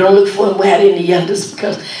Lord in. You don't look for him out in the yonders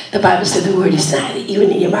because the Bible said the word is not even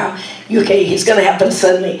in your mouth. Okay, it's going to happen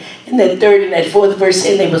suddenly. And that third and that fourth verse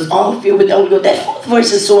said they was all filled with the Holy Ghost. That fourth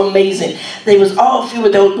verse is so amazing. They was all filled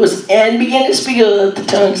with the Holy Ghost and began to speak of the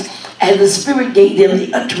tongues as the Spirit gave them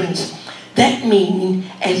the utterance. That means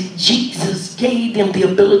as Jesus gave them the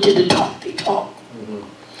ability to talk, they talk.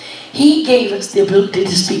 He gave us the ability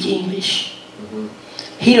to speak English.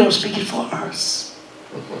 He don't speak it for us.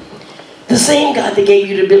 The same God that gave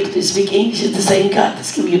you the ability to speak English is the same God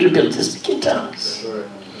that's giving you the ability to speak in tongues.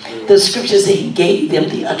 The scriptures say he gave them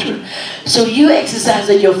the utterance. So you exercise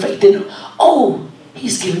in your faith and oh,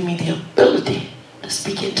 he's giving me the ability to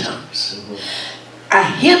speak in tongues.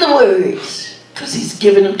 I hear the words because he's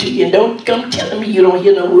giving them to you. And don't come telling me you don't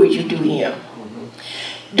hear no words, you do hear.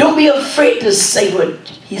 Don't be afraid to say what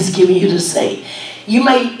he's giving you to say.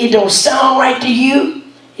 It don't sound right to you.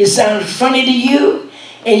 It sounds funny to you.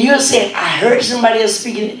 And you're saying, I heard somebody else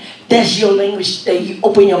speaking. That's your language that you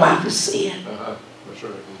open your mouth to say it. That's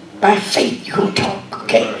right. By faith, you're going to talk,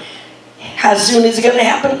 okay? How soon is it going to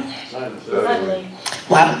happen? Suddenly.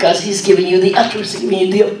 Why? Because he's giving you the utterance, giving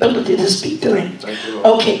you the ability to speak to him.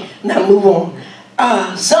 Okay, now move on.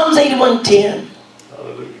 Psalms 81:10.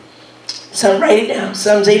 Hallelujah. So write it down.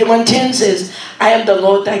 Psalms 81:10 says, I am the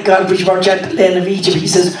Lord thy God, which brought you out of the land of Egypt. He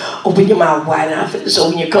says, open your mouth wide enough. So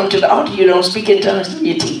when you come to the altar, you don't speak in tongues through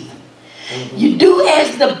your teeth. You do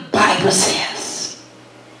as the Bible says.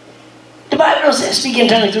 The Bible don't say speak in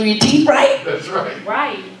tongues through your teeth, right? That's right.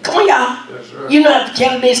 Right. Come on, y'all. That's right. You know if the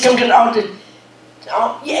candidates come to the altar,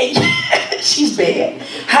 oh, yeah, she's bad.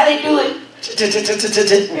 How they do it?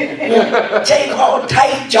 Take all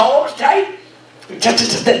tight, jaws tight.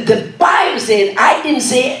 The Bible says, I didn't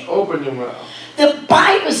say it. Open your mouth. The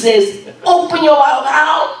Bible says, open your mouth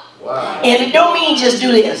out. Wow. And it don't mean just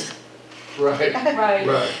do this. Right. Right.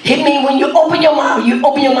 Right. It means when you open your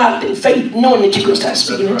mouth in faith, knowing that you're going to start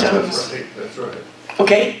speaking in tongues. That's right. That's right.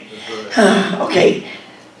 Okay? That's right. Okay.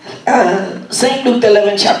 St. Luke, the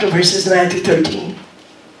 11th chapter, verses 9 through 13.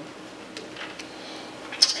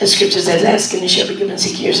 The scripture says, ask and it shall be given,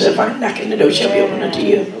 seek yourself, find, knock and the door shall be opened unto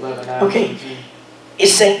you. Okay.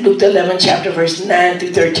 It's St. Luke, the 11th chapter, verse 9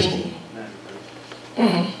 through 13.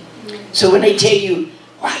 So when they tell you,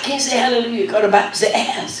 well, I can't say hallelujah, because the Bible says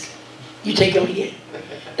ask. You take them here.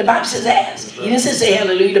 The Bible says ask. He didn't say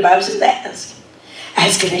hallelujah, the Bible says ask.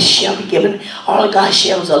 Ask and it shall be given. All of God's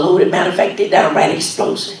shells are loaded. Matter of fact, they're downright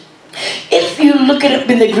explosive. If you look it up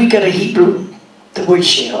in the Greek or the Hebrew, the word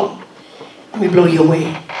shell, let me blow you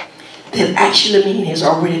away. That actually means it's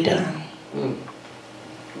already done.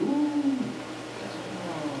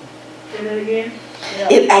 Say that again?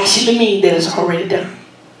 It actually means that it's already done.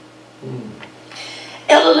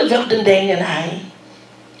 Ella Felton, Daniel, and I,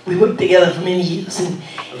 we worked together for many years, and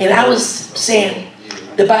I was saying,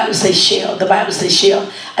 the Bible says shell, the Bible says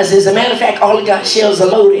shell. I said, as a matter of fact, all of God's shells are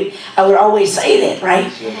loaded. I would always say that,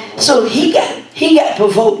 right? So he got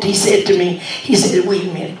provoked. He said to me, he said, wait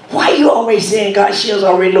a minute, why are you always saying God's shells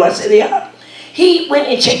are already loaded? I said, yeah. He went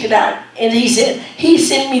and checked it out, and he said, he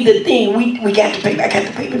sent me the thing, we got the paper, I got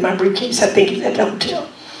the paper in my briefcase, I think it's at the hotel.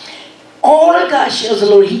 All of God's shells are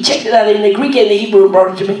loaded. He checked it out in the Greek and the Hebrew and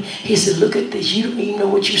brought it to me. He said, look at this, you don't even know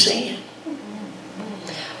what you're saying.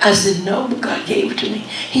 I said, no, but God gave it to me.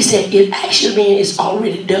 He said, it actually means it's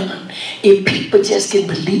already done. If people just can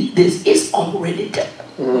believe this, it's already done.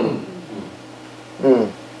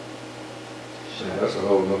 That's a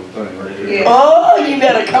whole other thing right there. Yeah. Oh, you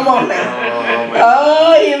better come on now.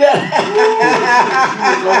 Oh, you better.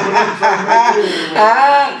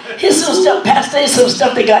 Here's some stuff, Pastor. Here's some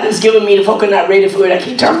stuff that God has given me. The folk are not ready for it. I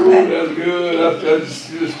keep talking about it. That's good.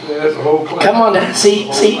 That's a whole class. Come on now. See.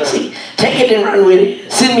 Take it and run with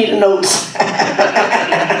it. Send me the notes.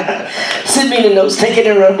 Send me the notes. Take it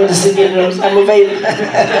and run with it. Send me the notes. I'm available.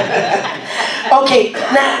 Okay.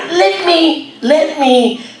 Now, let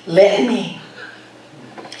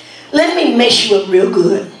me mess you up real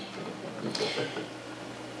good.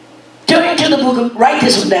 Turn to the book of, write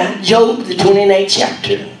this one down, Job, the 29th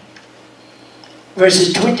chapter,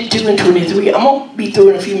 verses 22 and 23. I'm going to be through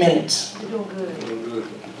in a few minutes.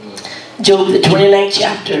 Job, the 29th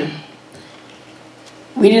chapter.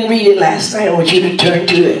 We didn't read it last night. I want you to turn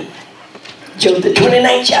to it. Job, the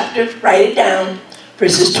 29th chapter, write it down,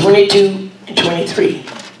 verses 22 and 23.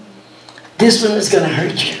 This one is going to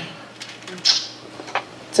hurt you.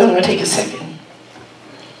 So I'm going to take a second.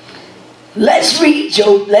 Let's read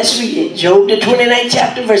Job. Let's read it. Job, the 29th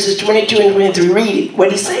chapter, verses 22 and 23. Read it. What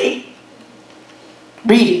did he say?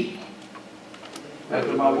 Read it.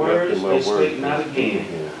 After my words, they spake not again,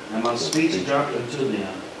 and my speech dropped unto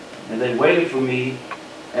them. And they waited for me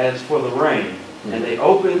as for the rain, and they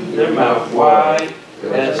opened their mouth wide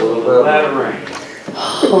as for the latter rain.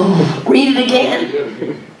 Oh, read it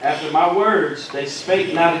again. After my words, they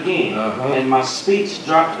spake not again, and my speech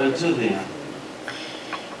dropped unto them.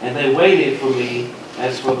 And they waited for me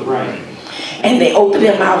as for the rain. And they opened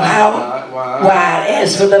their mouth how? Wide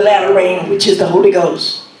as for the latter rain, which is the Holy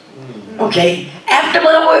Ghost. Okay? After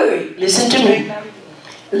my word, listen to me.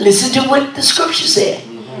 Listen to what the scripture said.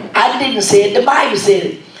 I didn't say it, the Bible said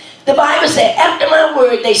it. The Bible said, after my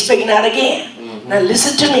word, they spake not again. Now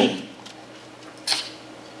listen to me.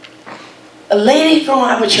 A lady from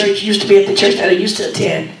our church used to be at the church that I used to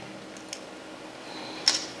attend.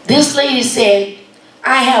 This lady said,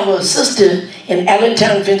 I have a sister in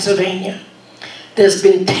Allentown, Pennsylvania that's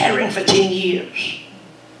been tarrying for 10 years.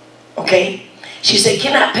 Okay? She said,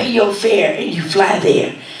 can I pay your fare and you fly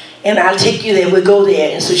there? And I'll take you there, we'll go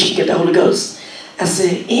there, and so she can get the Holy Ghost. I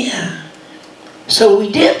said, yeah. So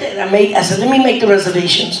we did that. I said, let me make the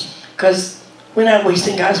reservations, because we're not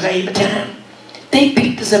wasting God's valuable time. They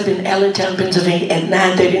picked us up in Allentown, Pennsylvania at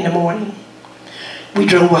 9:30 in the morning. We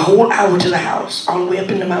drove a whole hour to the house, all the way up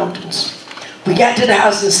in the mountains. We got to the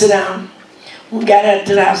house and sit down. We got out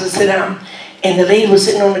to the house and sit down. And the lady was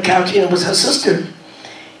sitting on the couch, and it was her sister.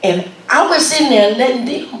 And I was sitting there letting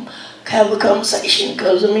them have a conversation,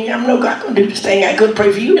 because, I mean, I'm no God gonna do this thing. I could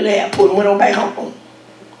pray for you in the airport and went on back home.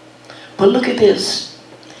 But look at this.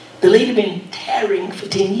 The lady been tarrying for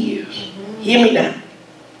 10 years. Hear me now.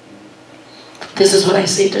 This is what I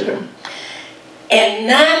said to her. At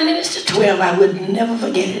 9 minutes to 12, I would never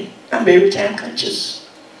forget it. I'm very time conscious.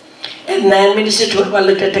 At 9 minutes to 12, I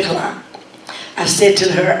looked at the clock. I said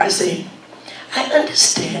to her, I said, I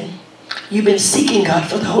understand you've been seeking God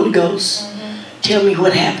for the Holy Ghost. Tell me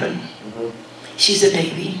what happened. She said,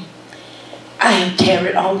 baby, I have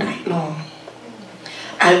tarried all night long.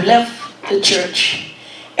 I've left the church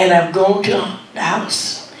and I've gone to the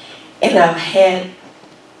house and I've had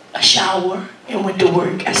a shower and went to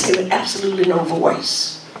work. I said with absolutely no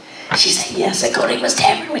voice. She said, yes. I thought he was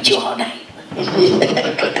tarrying with you all night.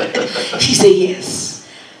 She said, yes.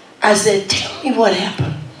 I said, tell me what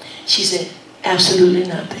happened. She said, absolutely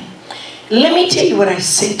nothing. Let me tell you what I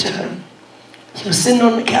said to her. She was sitting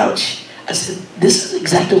on the couch. I said, this is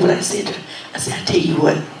exactly what I said to her. I said, I tell you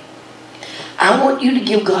what. I want you to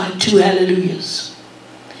give God 2 hallelujahs.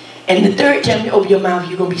 And the third time you open your mouth,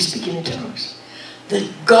 you're going to be speaking in tongues. The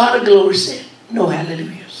God of glory said, no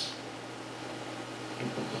hallelujahs.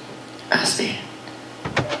 I said,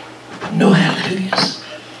 no hallelujahs.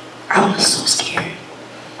 I was so scared.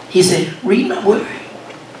 He said, read my word.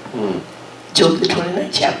 Job the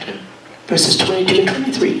 29th chapter, verses 22 and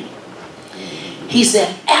 23. He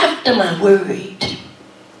said, after my word,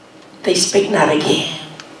 they spake not again,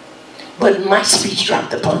 but my speech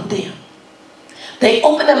dropped upon them. They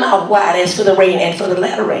opened their mouth wide as for the rain and for the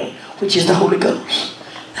latter rain, which is the Holy Ghost.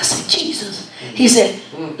 I said, Jesus. He said,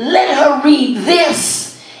 let her read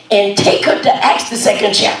this and take her to Acts the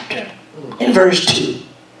 2nd chapter in verse 2.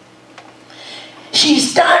 She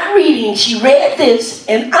started reading, she read this,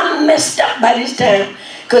 and I'm messed up by this time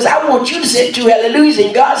because I want you to say 2 hallelujahs,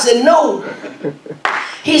 and God said no.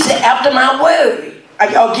 He said, after my word.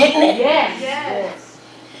 Are y'all getting it? Yes. Yes.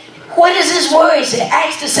 What does his word say?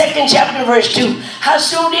 Acts the 2nd chapter, verse 2. How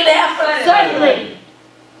soon did it happen? Certainly.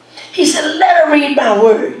 He said, let her read my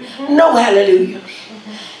word. No hallelujah.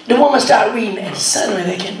 The woman started reading, and suddenly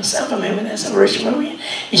there came a sound from heaven as a verse from reading,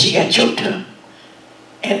 and she got choked up.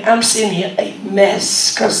 And I'm sitting here a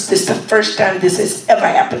mess, because this is the first time this has ever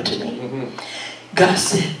happened to me. God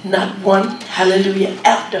said, not one hallelujah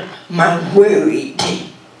after my word.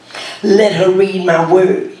 Let her read my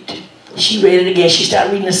word. She read it again. She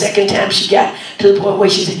started reading the second time. She got to the point where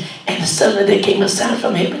she said, and suddenly there came a sound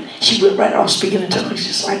from heaven. She went right off speaking in tongues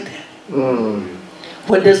just like that.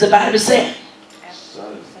 What does the Bible say?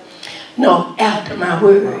 No, after my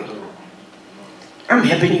word. I'm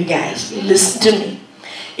helping you guys. Listen to me.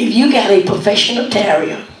 If you got a professional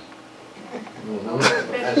terrier,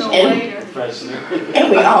 and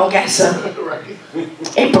we all got some,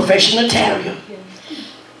 a professional terrier,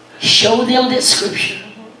 show them this scripture.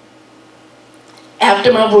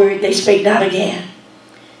 After my word, they spake not again.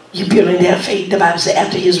 You building their faith. The Bible says,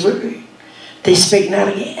 after his word, they spake not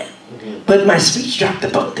again. But my speech dropped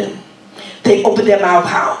upon them. They opened their mouth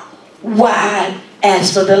how? Wide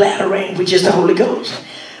as for the latter rain, which is the Holy Ghost.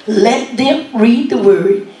 Let them read the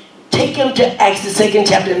word. Take them to Acts the 2nd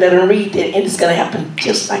chapter and let them read that, and it's going to happen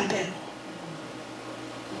just like that.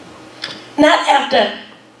 Not after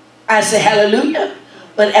I say hallelujah,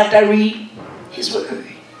 but after I read his word.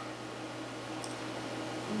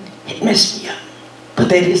 It messed me up. But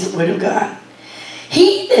that is the word of God.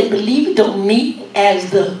 He that believeth on me as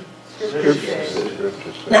the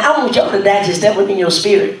scriptures. Now I want y'all to digest that one in your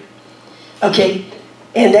spirit. Okay?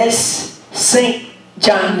 And that's St.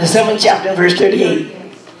 John, the 7th chapter, verse 38.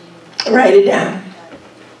 Write it down.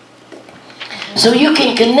 So you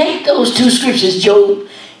can connect those 2 scriptures, Job.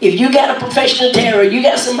 If you got a professional terror, you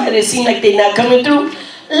got somebody that seems like they're not coming through,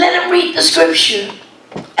 let them read the scripture.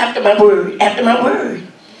 After my word, after my word.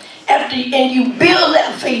 And you build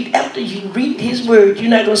that faith after you read his word. You're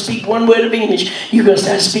not going to speak one word of English. You're going to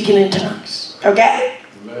start speaking in tongues. Okay?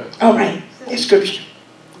 Amen. All right. It's scripture.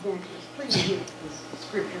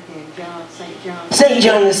 St.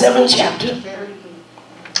 John, the 7th chapter,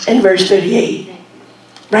 and verse 38.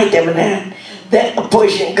 Write that one down. That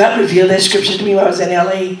portion, God revealed that scripture to me when I was in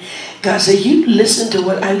LA. God said, you listen to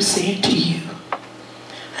what I'm saying to you.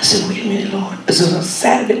 I said, wait a minute, Lord. This was on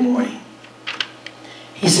Saturday morning.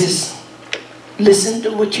 He says, listen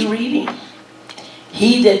to what you're reading.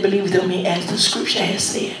 He that believeth on me, as the scripture has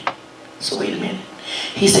said. So wait a minute.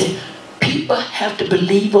 He said, people have to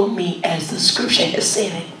believe on me as the scripture has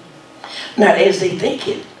said it. Not as they think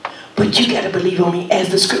it, but you got to believe on me as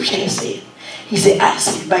the scripture has said. He said, I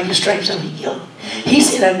said, by your stripes I'm healed. He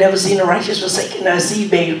said, I've never seen a righteous forsaken, nor seed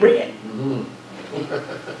begging bread.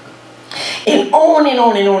 And on and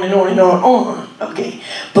on and on and on and on. Okay.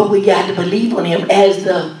 But we got to believe on him as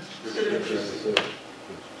the...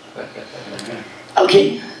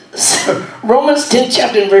 Okay. So Romans 10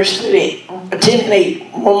 chapter and verse 8. 10 and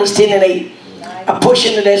 8. Romans 10 and 8. A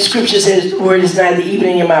portion of that scripture says, the word is neither even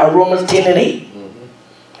in your mouth. Romans 10 and 8.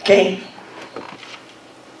 Okay.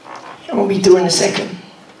 I'm going to be through in a second.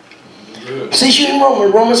 Since you're in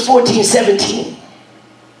Romans 14, 17.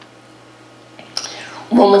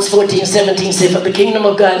 Romans 14, 17 says, for the kingdom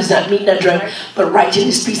of God is not meat nor drink, but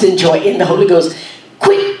righteousness, peace, and joy in the Holy Ghost.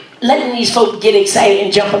 Quit letting these folks get excited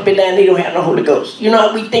and jump up and down. They don't have no Holy Ghost. You know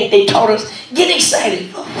how we think they taught us? Get excited.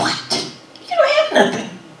 For what? You don't have nothing.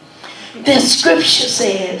 The scripture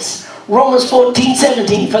says, Romans 14,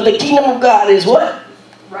 17, for the kingdom of God is what?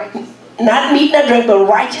 Righteousness. Not meat nor drink, but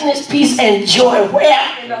righteousness, peace, and joy.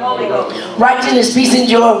 Where? In the Holy Ghost. Righteousness, peace, and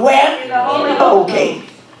joy. Where? In the Holy Ghost. Okay.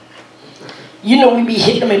 You know we be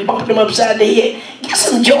hitting them and bumping them upside the head. Get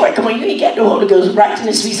some joy. Come on, you ain't got the Holy Ghost.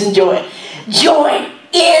 Righteousness, peace, and joy. Joy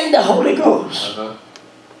in the Holy Ghost.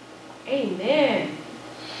 Amen.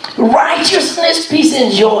 Righteousness, peace,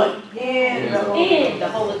 and joy. In the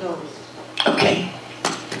Holy Ghost. Okay.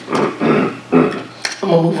 I'm going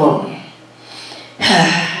to move on.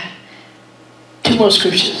 2 more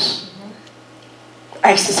scriptures.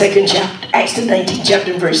 Acts the 2nd chapter. Acts the 19th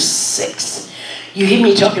chapter and verse 6. You hear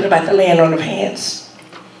me talking about the laying on of hands.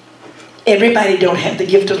 Everybody don't have the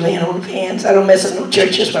gift of laying on of hands. I don't mess up no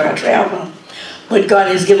churches when I travel. But God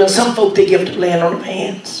has given some folk the gift of laying on of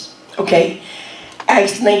hands. Okay?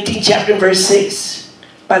 Acts 19 chapter and verse 6.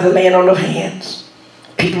 By the laying on of hands,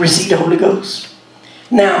 people receive the Holy Ghost.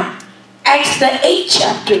 Now, Acts the 8th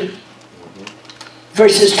chapter,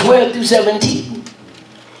 verses 12 through 17,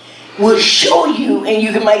 will show you, and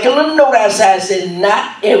you can make a little note outside saying,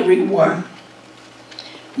 not everyone.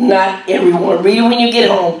 Not everyone. Read it when you get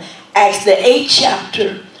home. Acts the 8th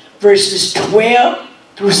chapter, verses 12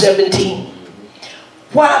 through 17.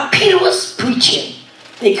 While Peter was preaching,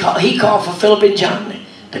 he called for Philip and John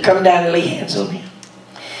to come down and lay hands on him.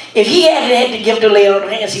 If he hadn't had the gift of laying on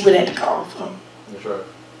hands, he would have had to call for them. That's right.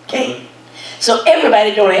 Okay? So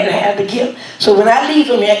everybody don't have to have the gift. So when I leave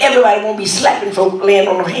from here, everybody won't be slapping folk laying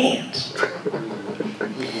on their hands.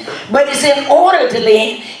 But it's in order to lay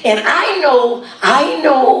hands. And I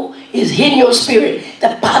know is in your spirit.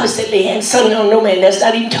 The Bible said lay hands suddenly on no man. That's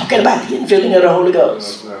not even talking about the infilling of the Holy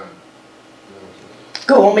Ghost.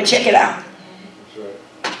 Go home and check it out.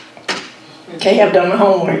 Okay, I've done my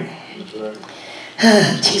homework.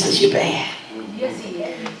 Jesus, you're bad. Yes, he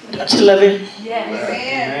is. Don't you love him?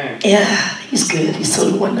 Yes. Yeah, he's good. He's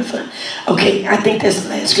so wonderful. Okay, I think that's the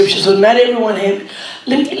last scripture. So not everyone have.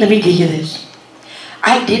 Let me give you this.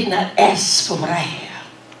 I did not ask for what I have.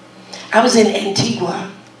 I was in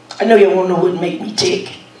Antigua. I know you won't know what make me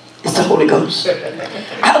tick. It's the Holy Ghost.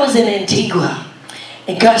 I was in Antigua,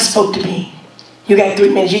 and God spoke to me. You got 3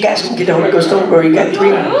 minutes. You guys gonna get the Holy Ghost. Don't worry. You got 3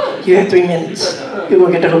 minutes. You got 3 minutes. You're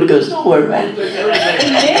gonna get the Holy Ghost. Don't worry about it.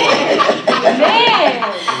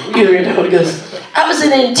 You're gonna get the Holy Ghost. I was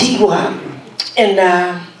in Antigua in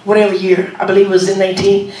whatever year. I believe it was in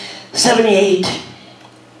 1978.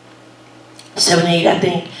 78, I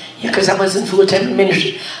think. Yeah, because I was in full-time in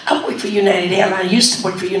ministry. I worked for United Airlines. I used to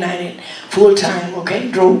work for United full-time,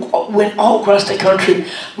 okay? Went all across the country.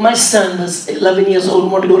 My son was 11 years old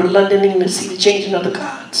and wanted to go to London, England to see the changing of the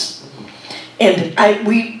gods. And my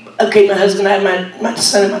husband and I, my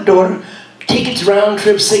son and my daughter, tickets round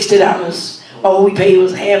trip, $60. All we paid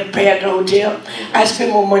was half pay at the hotel. I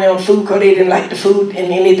spent more money on food because they didn't like the food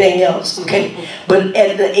and anything else, okay? But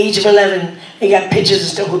at the age of 11, they got pictures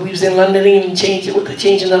and stuff where we was in London and changed it with the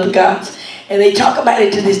changing of the gods. And they talk about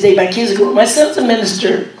it to this day. My kids go, my son's a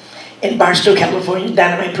minister in Barstow, California,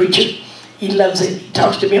 dynamite preacher. He loves it. He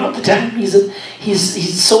talks to me all the time.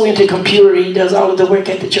 He's so into computer. He does all of the work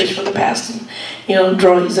at the church for the pastor. You know,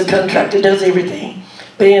 he's a contractor, does everything.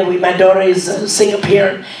 But anyway, my daughter is a single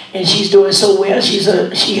parent, and she's doing so well.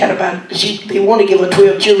 They want to give her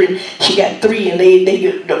 12 children. She got 3, and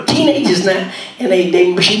they're teenagers now,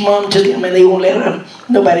 and she mom to them, and they won't let her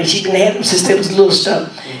nobody. She's been having them since they was little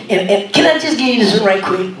stuff. And can I just give you this one right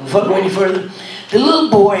quick before I go any further? The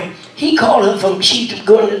little boy, he called her from, she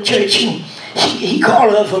going to church, and he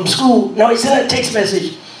called her from school. No, he sent her a text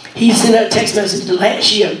message. He sent her a text message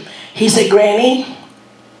last year. He said, Granny,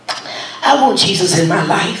 I want Jesus in my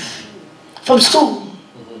life. From school.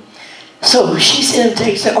 So she sent him a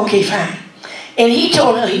text, said, okay, fine. And he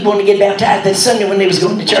told her he wanted to get baptized that Sunday when they was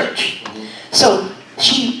going to church. So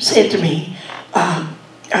she said to me,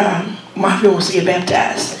 Marvin wants to get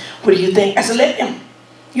baptized. What do you think? I said, let him.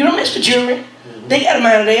 You don't mess with children. They got a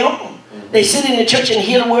mind of their own. They sit in the church and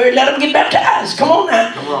hear the word, let them get baptized. Come on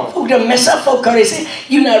now. Folk don't mess up folk because they say,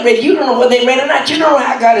 you're not ready. You don't know whether they're ready or not. You don't know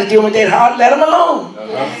how God is dealing with that heart. Let them alone.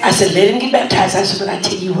 I said, let him get baptized. I said, but I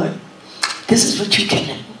tell you what, this is what you tell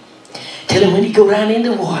him. Tell him when he go down in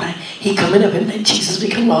the water, he coming up and let Jesus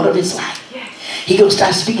become Lord of his life. He gonna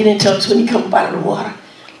start speaking in tongues when he come up out of the water.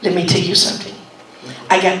 Let me tell you something.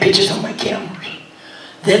 I got pictures on my camera.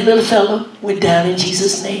 That little fella went down in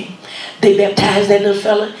Jesus' name. They baptized that little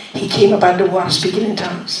fella. He came up out of the water speaking in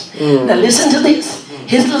tongues. Now listen to this.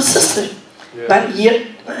 His little sister, about a year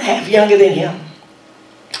and a half younger than him,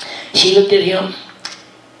 she looked at him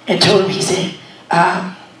and told him, he said,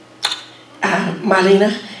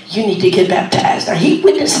 Marlena, you need to get baptized. Now he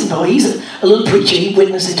witnessing, boy, he's a little preacher, he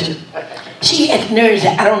witnessing too. She had the nerves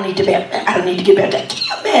that I don't need to get baptized. Can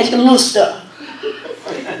you imagine little stuff?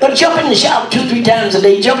 But jump in the shower 2-3 times a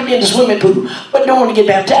day, jumping in the swimming pool, but don't want to get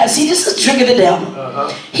baptized. See, this is the trick of the devil.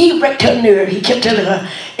 He wrecked her nerve. He kept telling her,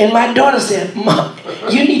 and my daughter said, Mom,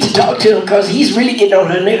 you need to talk to him because he's really getting on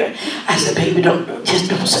her nerve. I said, baby, don't say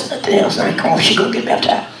nothing else. Now, come on, she's going to get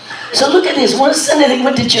baptized. So look at this. One Sunday they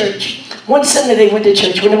went to church. One Sunday they went to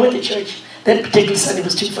church. When they went to church, that particular Sunday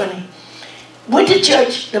was too funny. Went to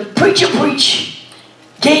church, the preacher preached,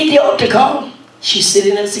 gave the altar call. She's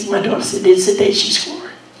sitting there, see, my daughter said, didn't sit there, she scored.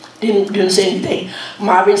 Didn't say anything.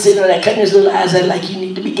 Marvin sitting there cutting his little eyes out like you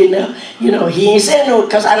need to be getting up. You know, he ain't saying no,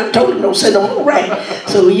 because I done told him don't say no more, right?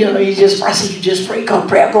 So, you know, I said, you just pray, because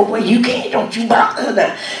prayer go away. You can't, don't you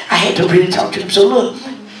bother. I had to really talk to him. So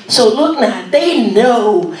look now, they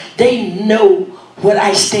know what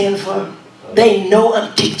I stand for. They know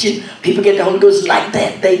I'm teaching. People get the Holy Ghost like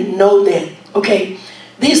that. They know that. Okay?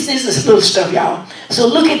 This is little stuff, y'all. So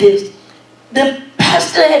look at this. The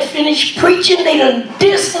pastor had finished preaching, they done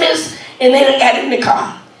dismissed, and they done got in the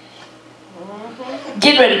car.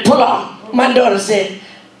 Get ready to pull off. My daughter said,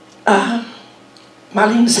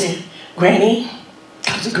 Marlene said, Granny,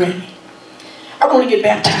 cousin Granny, I want to get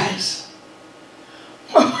baptized.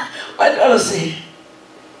 My daughter said,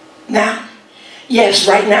 now? Yes,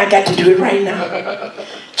 right now, I got to do it right now.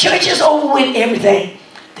 Church is over with everything.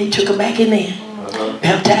 They took her back in there.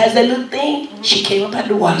 Baptized that little thing, she came up out of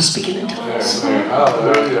the water speaking in tongues.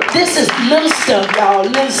 This is little stuff, y'all,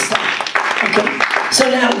 little stuff. Okay. So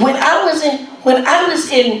now, when I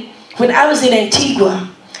was in Antigua,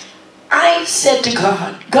 I said to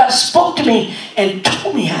God, God spoke to me and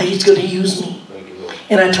told me how He's going to use me,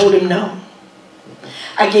 and I told Him no.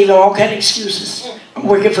 I gave Him all kind of excuses. I'm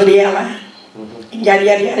working for the airline. Yada,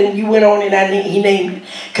 yada, yada, and you went on and he named it.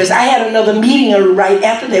 Because I had another meeting right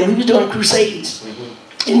after that. We was doing crusades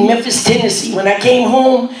in Memphis, Tennessee. When I came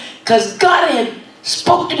home, because God had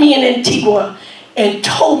spoke to me in Antigua and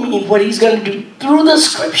told me what He's going to do through the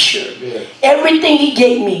scripture. Yes. Everything He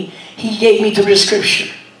gave me through the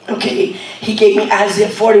scripture. Okay, He gave me Isaiah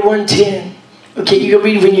 41:10. Okay, you can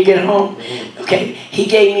read it when you get home. Okay, He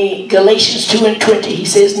gave me Galatians 2:20. He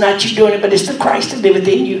says, not you doing it, but it's the Christ that liveth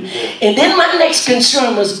in you. And then my next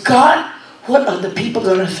concern was, God, what are the people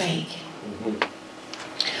going to think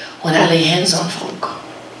when I lay hands on folk?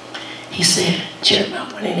 He said, Jeremiah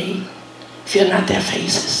 1:8, fear not their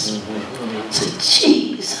faces. I said,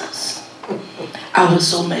 Jesus. I was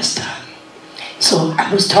so messed up. So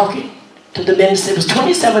I was talking to the minister. There was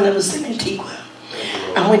 27 of us in Antigua.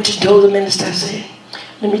 I went to tell the minister, I said,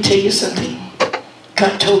 let me tell you something.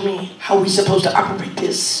 God told me how we're supposed to operate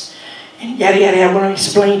this. And yada, yada, I want to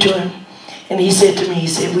explain to him. And he said to me, he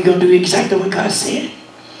said, we're going to do exactly what God said.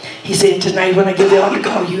 He said, tonight when I give the altar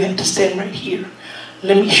call, you have to stand right here.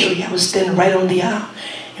 Let me show you. I was standing right on the aisle.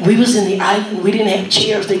 And we was in the island. We didn't have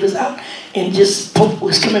chairs. They was out. And just Pope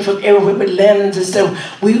was coming from everywhere with lanterns and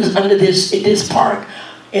stuff. We was under this park.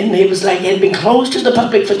 And it was like it had been closed to the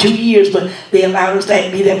public for 2 years, but they allowed us to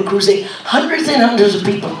be there for crusade. Hundreds and hundreds of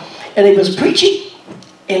people. And they was preaching,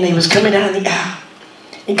 and they was coming down the aisle.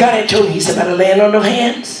 And God had told me, He said, by the laying on of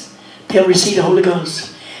hands, they'll receive the Holy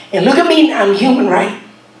Ghost. And look at me, I'm human, right?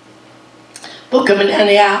 But coming down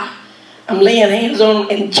the aisle, I'm laying hands on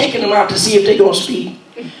them and checking them out to see if they're going to speak.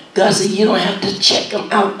 God said, you don't have to check them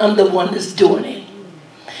out. I'm the one that's doing it.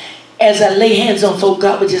 As I lay hands on folk,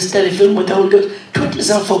 God would just study filling with the Holy Ghost.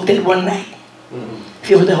 20-some folk that one night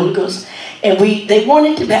filled with the Holy Ghost. And they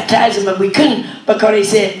wanted to baptize them, but we couldn't, because they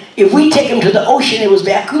said, if we take them to the ocean, it was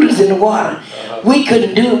barracudas in the water. We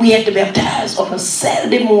couldn't do it. We had to baptize on a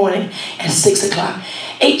Saturday morning at 6 o'clock.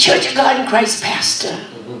 A Church of God in Christ pastor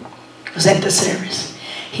was at the service.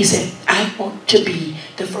 He said, I want to be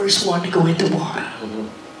the first one to go in the water.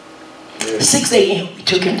 6 a.m. we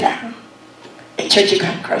took him down at Church of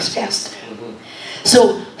God in Christ Pastor.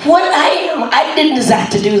 So what I am, I didn't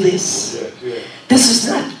decide to do this. This is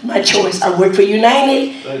not my choice. I worked for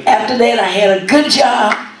United. After that, I had a good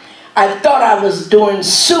job. I thought I was doing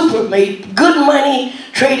super, made good money,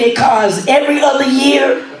 traded cars every other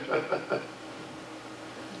year.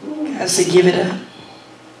 I said, give it up.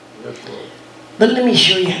 But let me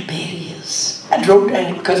show you how bad it is. I drove down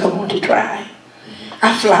here because I wanted to try.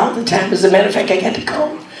 I fly all the time. As a matter of fact, I got a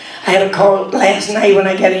call. I had a call last night when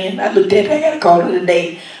I got in. I looked at it. I got a call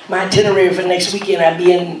today. My itinerary for next weekend, I'll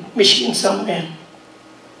be in Michigan somewhere.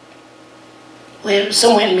 Well,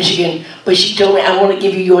 somewhere in Michigan. But she told me, I want to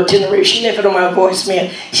give you your itinerary. She left it on my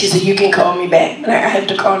voicemail. She said, you can call me back. But I have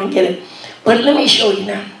to call and get it. But let me show you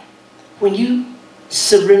now. When you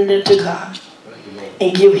surrender to God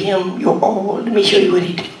and give Him your all, let me show you what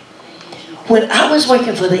He did. When I was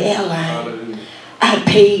working for the airline, I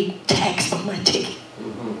paid tax on my ticket.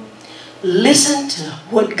 Listen to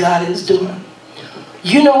what God is doing.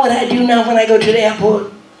 You know what I do now when I go to the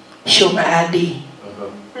airport? Show my ID.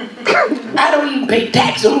 I don't even pay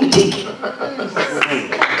tax on the ticket.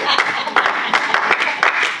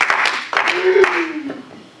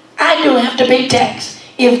 I don't have to pay tax.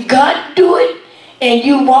 If God do it and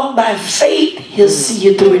you walk by faith, He'll see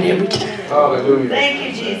you through it every time. Hallelujah.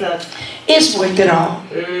 Thank you, Jesus. It's worth it all.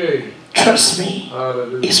 Hey. Trust me.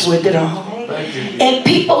 Hallelujah. It's worth it all. Thank you, Jesus. And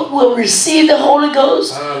people will receive the Holy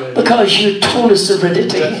Ghost Hallelujah. because you totally surrendered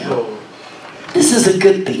to Yes, Him. Lord. This is a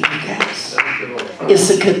good thing, you guys. Thank you, Lord. It's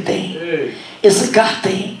a good thing. Hey. It's a God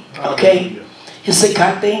thing. Okay? Hallelujah. It's a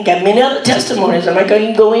God thing. Got many other testimonies I'm not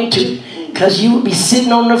going to go into because you will be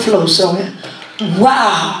sitting on the floor somewhere.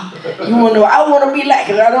 Wow. You want to know, I want to be like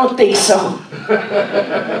it. I don't think so.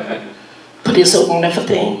 But it's a wonderful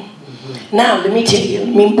thing. Now, let me tell you.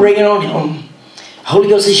 Let me bring it on home. Holy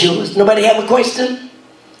Ghost is yours. Nobody have a question?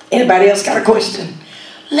 Anybody else got a question?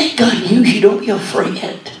 Let God use you. Don't be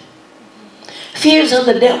afraid. Fears of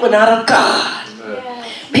the devil, not of God.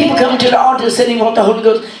 People come to the altar and say they want the Holy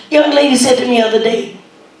Ghost. Young lady said to me the other day,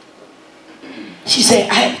 she said,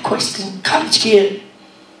 I have a question. College kid.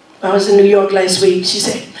 I was in New York last week. She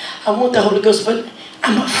said, I want the Holy Ghost, but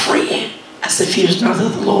I'm afraid. I said, fear is not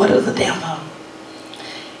of the Lord or the devil.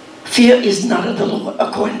 Fear is not of the Lord,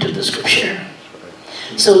 according to the scripture.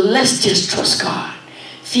 So let's just trust God.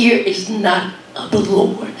 Fear is not of the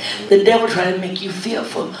Lord. The devil trying to make you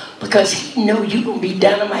fearful because he know you're going to be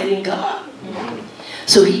dynamite in God.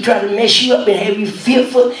 So he try to mess you up and have you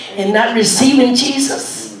fearful and not receiving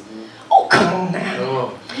Jesus. Oh, come on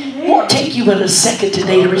now. It won't take you but a second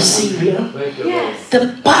today to receive Him. Yes.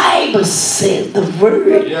 The Bible says the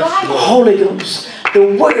Word, Holy Ghost,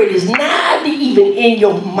 the Word is not even in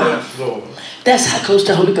your mouth. That's how close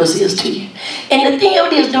the Holy Ghost is to you. And the thing of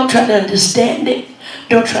it is, don't try to understand it.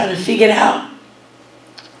 Don't try to figure it out.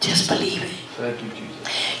 Just believe it. Thank you,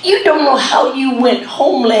 Jesus. You don't know how you went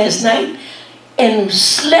home last night and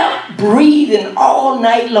slept breathing all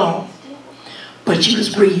night long. But you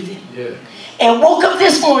was breathing. Yeah. And woke up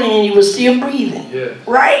this morning and you were still breathing. Yeah.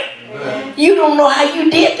 Right? Yeah. You don't know how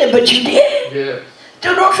you did that, but you did it. Yeah.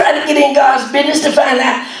 So don't try to get in God's business to find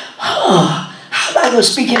out, oh, how am I going to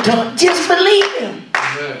speak in tongues? Just believe Him.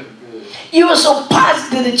 Amen. You were so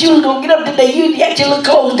positive that you was going to get up today. You had your little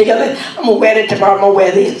clothes together. I'm going to wear that tomorrow. I'm going to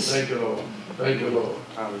wear this. Thank you, Lord. Thank you, Lord.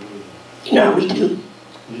 Hallelujah. You know how we do.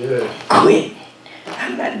 Yeah. Quit.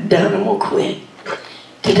 I'm not done. I'm going to quit.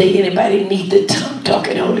 Today, anybody need the tongue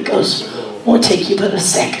talking Holy Ghost? Won't take you but a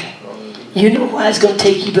second. You know why it's going to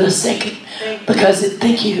take you but a second? Because it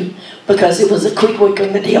was a quick work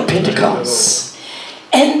on the day of Pentecost.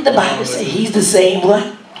 And the Bible says He's the same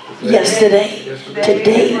what? Yesterday,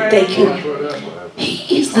 today, thank you.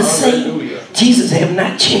 He is the same. Jesus have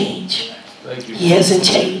not changed. He hasn't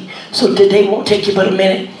changed. So today won't take you but a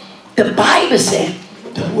minute. The Bible said,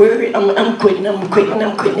 the Word, I'm quitting.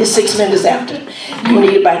 It's 6 minutes after. You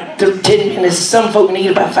need about 10 minutes. Some folk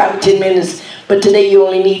need about 5 or 10 minutes. But today you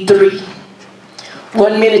only need 3.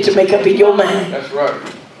 1 minute to make up in your mind. That's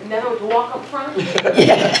right. Another to walk up front,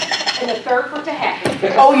 Yeah. and the third for it to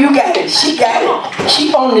happen. Oh, you got it. She got it.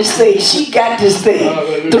 She on this thing. She got this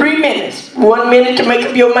thing. 3 minutes. 1 minute to make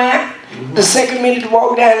up your mind. The second minute to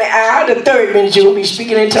walk down the aisle. The third minute you'll be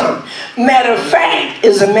speaking in tongues. Matter of fact,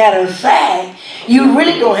 as a matter of fact, you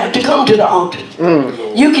really don't have to come to the altar.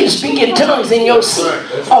 You can speak in tongues in your seat,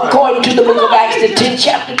 according to the book of Acts, the 10th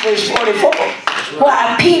chapter, verse 44.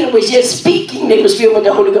 While Peter was just speaking, they was filled with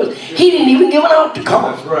the Holy Ghost. He didn't even give an altar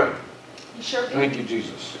call. That's right. You sure did. Thank you,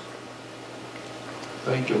 Jesus.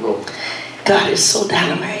 Thank you, Lord. God is so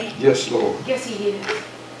dynamite. Yes, Lord. Yes, he is.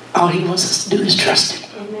 All he wants us to do is trust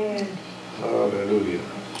him. Amen. Hallelujah.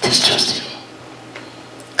 Just trust him.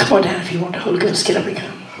 Come on down if you want the Holy Ghost. Get up and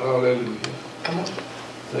come. Hallelujah. Come on.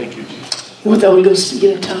 Thank you, Jesus. You want the Holy Ghost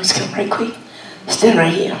speaking in tongues? Come right quick. Stand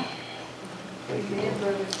right here. Thank you,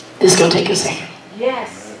 Lord. This is going to take a second.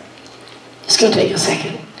 Yes. It's going to take a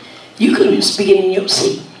second. You could have been speaking in your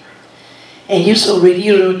seat. And you're so ready,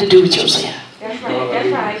 you don't know what to do with yourself. That's right. That's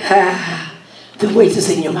right. Ah, the weight is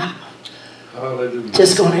in your mouth. Hallelujah.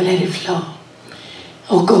 Just go on and let it flow.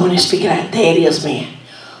 Oh, go on and speak it out. There it is, man.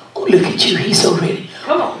 Oh, look at you. He's so ready.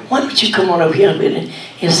 Come on. Why don't you come on up here a minute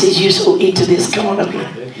and since you're so into this, come on up here.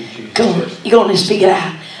 Thank you, Jesus. Come on. You go on and speak it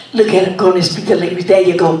out. Look at him. Go on and speak the language. There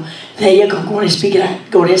you go. There you go. Go on and speak it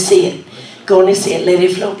out. Go on and say it. Go on and say it. Let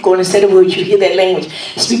it flow. Go on and say the words. You hear that language.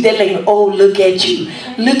 Speak that language. Oh, look at you.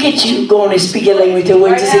 Look at you. Go on and speak your language. The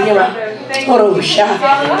words is in your mouth. Oh, shout.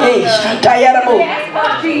 Hey, shout.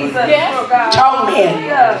 Jesus, Yes. Lord God. Talk,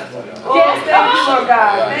 man. Oh, thank you, Lord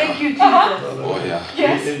God. Thank you, Jesus.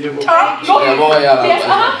 Yes. Talk. Go ahead. Yes.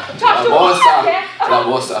 Talk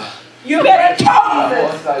to him. You better talk.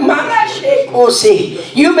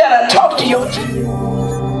 You better talk to your